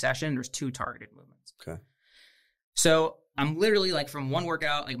 movements each session. There's 2 targeted movements. Okay. So I'm literally like from one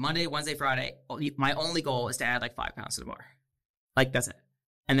workout, like Monday, Wednesday, Friday, my only goal is to add like 5 pounds to the bar. Like that's it.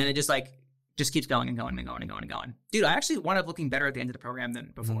 And then it just keeps going and going and going and going and going. Dude, I actually wound up looking better at the end of the program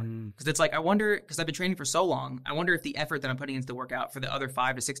than before. Because it's like, I wonder, because I've been training for so long, I wonder if the effort that I'm putting into the workout for the other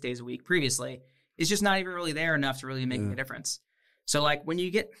 5 to 6 days a week previously is just not even really there enough to really make a difference. So like when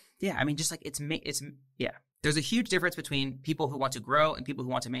you get, just like there's a huge difference between people who want to grow and people who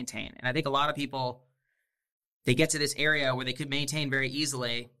want to maintain. And I think a lot of people, they get to this area where they could maintain very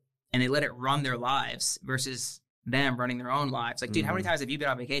easily and they let it run their lives versus them running their own lives. Like, dude, how many times have you been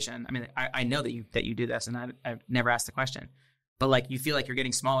on vacation? I mean, I know that you do this, and I've never asked the question, but like you feel like you're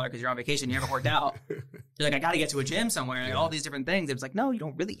getting smaller because you're on vacation, you haven't worked out. You're like, I got to get to a gym somewhere, like all these different things. It's like, no, you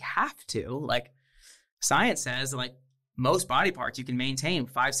don't really have to. Like, science says, like most body parts you can maintain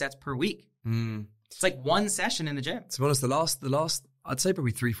 5 sets per week. It's like one session in the gym. To be honest, the last I'd say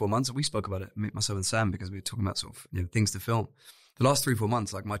probably 3-4 months, we spoke about it, myself and Sam, because we were talking about sort of things to film. The last 3-4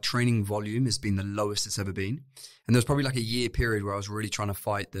 months, like my training volume has been the lowest it's ever been. And there's probably like a year period where I was really trying to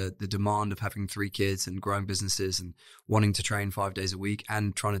fight the demand of having 3 kids and growing businesses and wanting to train 5 days a week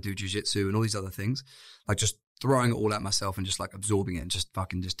and trying to do jiu-jitsu and all these other things. Like just throwing it all at myself and just like absorbing it and just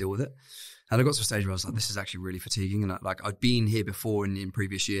fucking just deal with it. And I got to a stage where I was like, this is actually really fatiguing. And I'd been here before in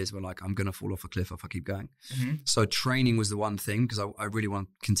previous years where like, I'm going to fall off a cliff if I keep going. So training was the one thing, because I really want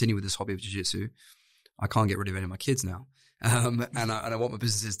to continue with this hobby of jiu-jitsu. I can't get rid of any of my kids now. And I want my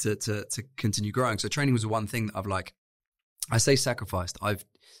businesses to continue growing. So training was the one thing that I've like, I say sacrificed. I've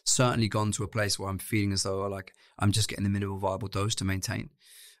certainly gone to a place where I'm feeling as though like I'm just getting the minimal viable dose to maintain.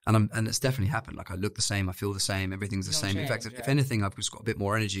 And it's definitely happened. Like I look the same, I feel the same, everything's the same. In fact, if anything, I've just got a bit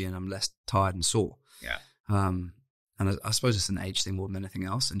more energy and I'm less tired and sore. Yeah. And I suppose it's an age thing more than anything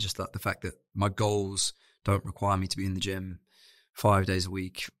else. And just like the fact that my goals don't require me to be in the gym 5 days a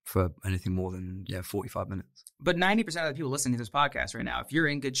week for anything more than 45 minutes. But 90% of the people listening to this podcast right now, if you're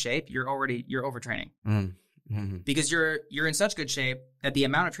in good shape, you're overtraining. Because you're in such good shape that the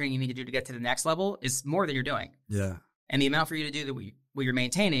amount of training you need to do to get to the next level is more than you're doing. Yeah. And the amount for you to do what you're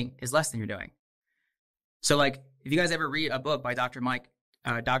maintaining is less than you're doing. So like, if you guys ever read a book by Dr. Mike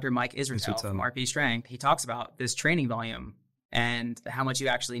Israetel from RP Strength, he talks about this training volume and how much you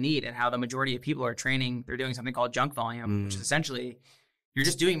actually need and how the majority of people are training. They're doing something called junk volume, which is essentially you're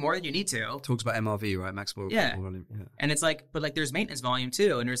just doing more than you need to. Talks about MRV, right? Maximal. Yeah. Volume. Yeah. And it's like, but like there's maintenance volume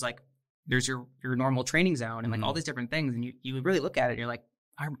too. And there's your normal training zone and like all these different things. And you really look at it and you're like,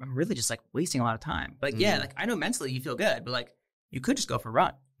 I'm really just like wasting a lot of time. But like, yeah, like I know mentally you feel good, but like you could just go for a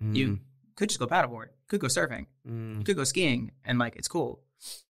run. You could just go paddleboard, could go surfing, you could go skiing, and like it's cool.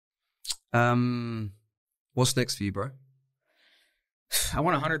 What's next for you, bro? I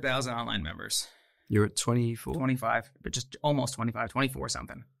want 100,000 online members. You're at 24? 25, but just almost 25, 24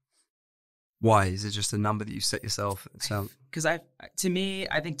 something. Why? Is it just a number that you set yourself? Because to me,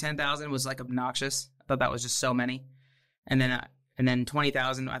 I think 10,000 was like obnoxious. I thought that was just so many. And then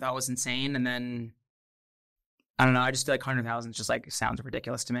 20,000 I thought was insane. And then, I don't know, I just feel like 100,000 just like sounds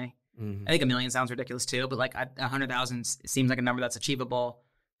ridiculous to me. I think 1 million sounds ridiculous too, but like 100,000 seems like a number that's achievable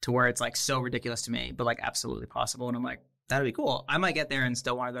to where it's like so ridiculous to me, but like absolutely possible. And I'm like, that'd be cool. I might get there and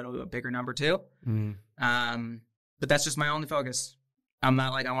still want to go to a bigger number too. But that's just my only focus. I'm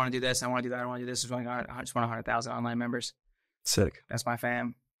not like, I want to do this, I want to do that, I want to do this. I just want 100,000 online members. Sick. That's my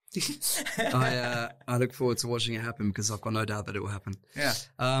fam. I look forward to watching it happen because I've got no doubt that it will happen. Yeah.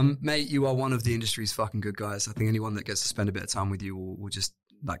 Mate, you are one of the industry's fucking good guys. I think anyone that gets to spend a bit of time with you will just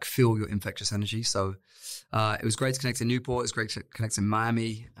like feel your infectious energy. So it was great to connect in Newport. It was great to connect in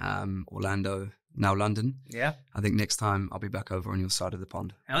Miami, Orlando, now London. Yeah. I think next time I'll be back over on your side of the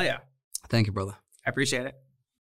pond. Hell yeah. Thank you, brother. I appreciate it.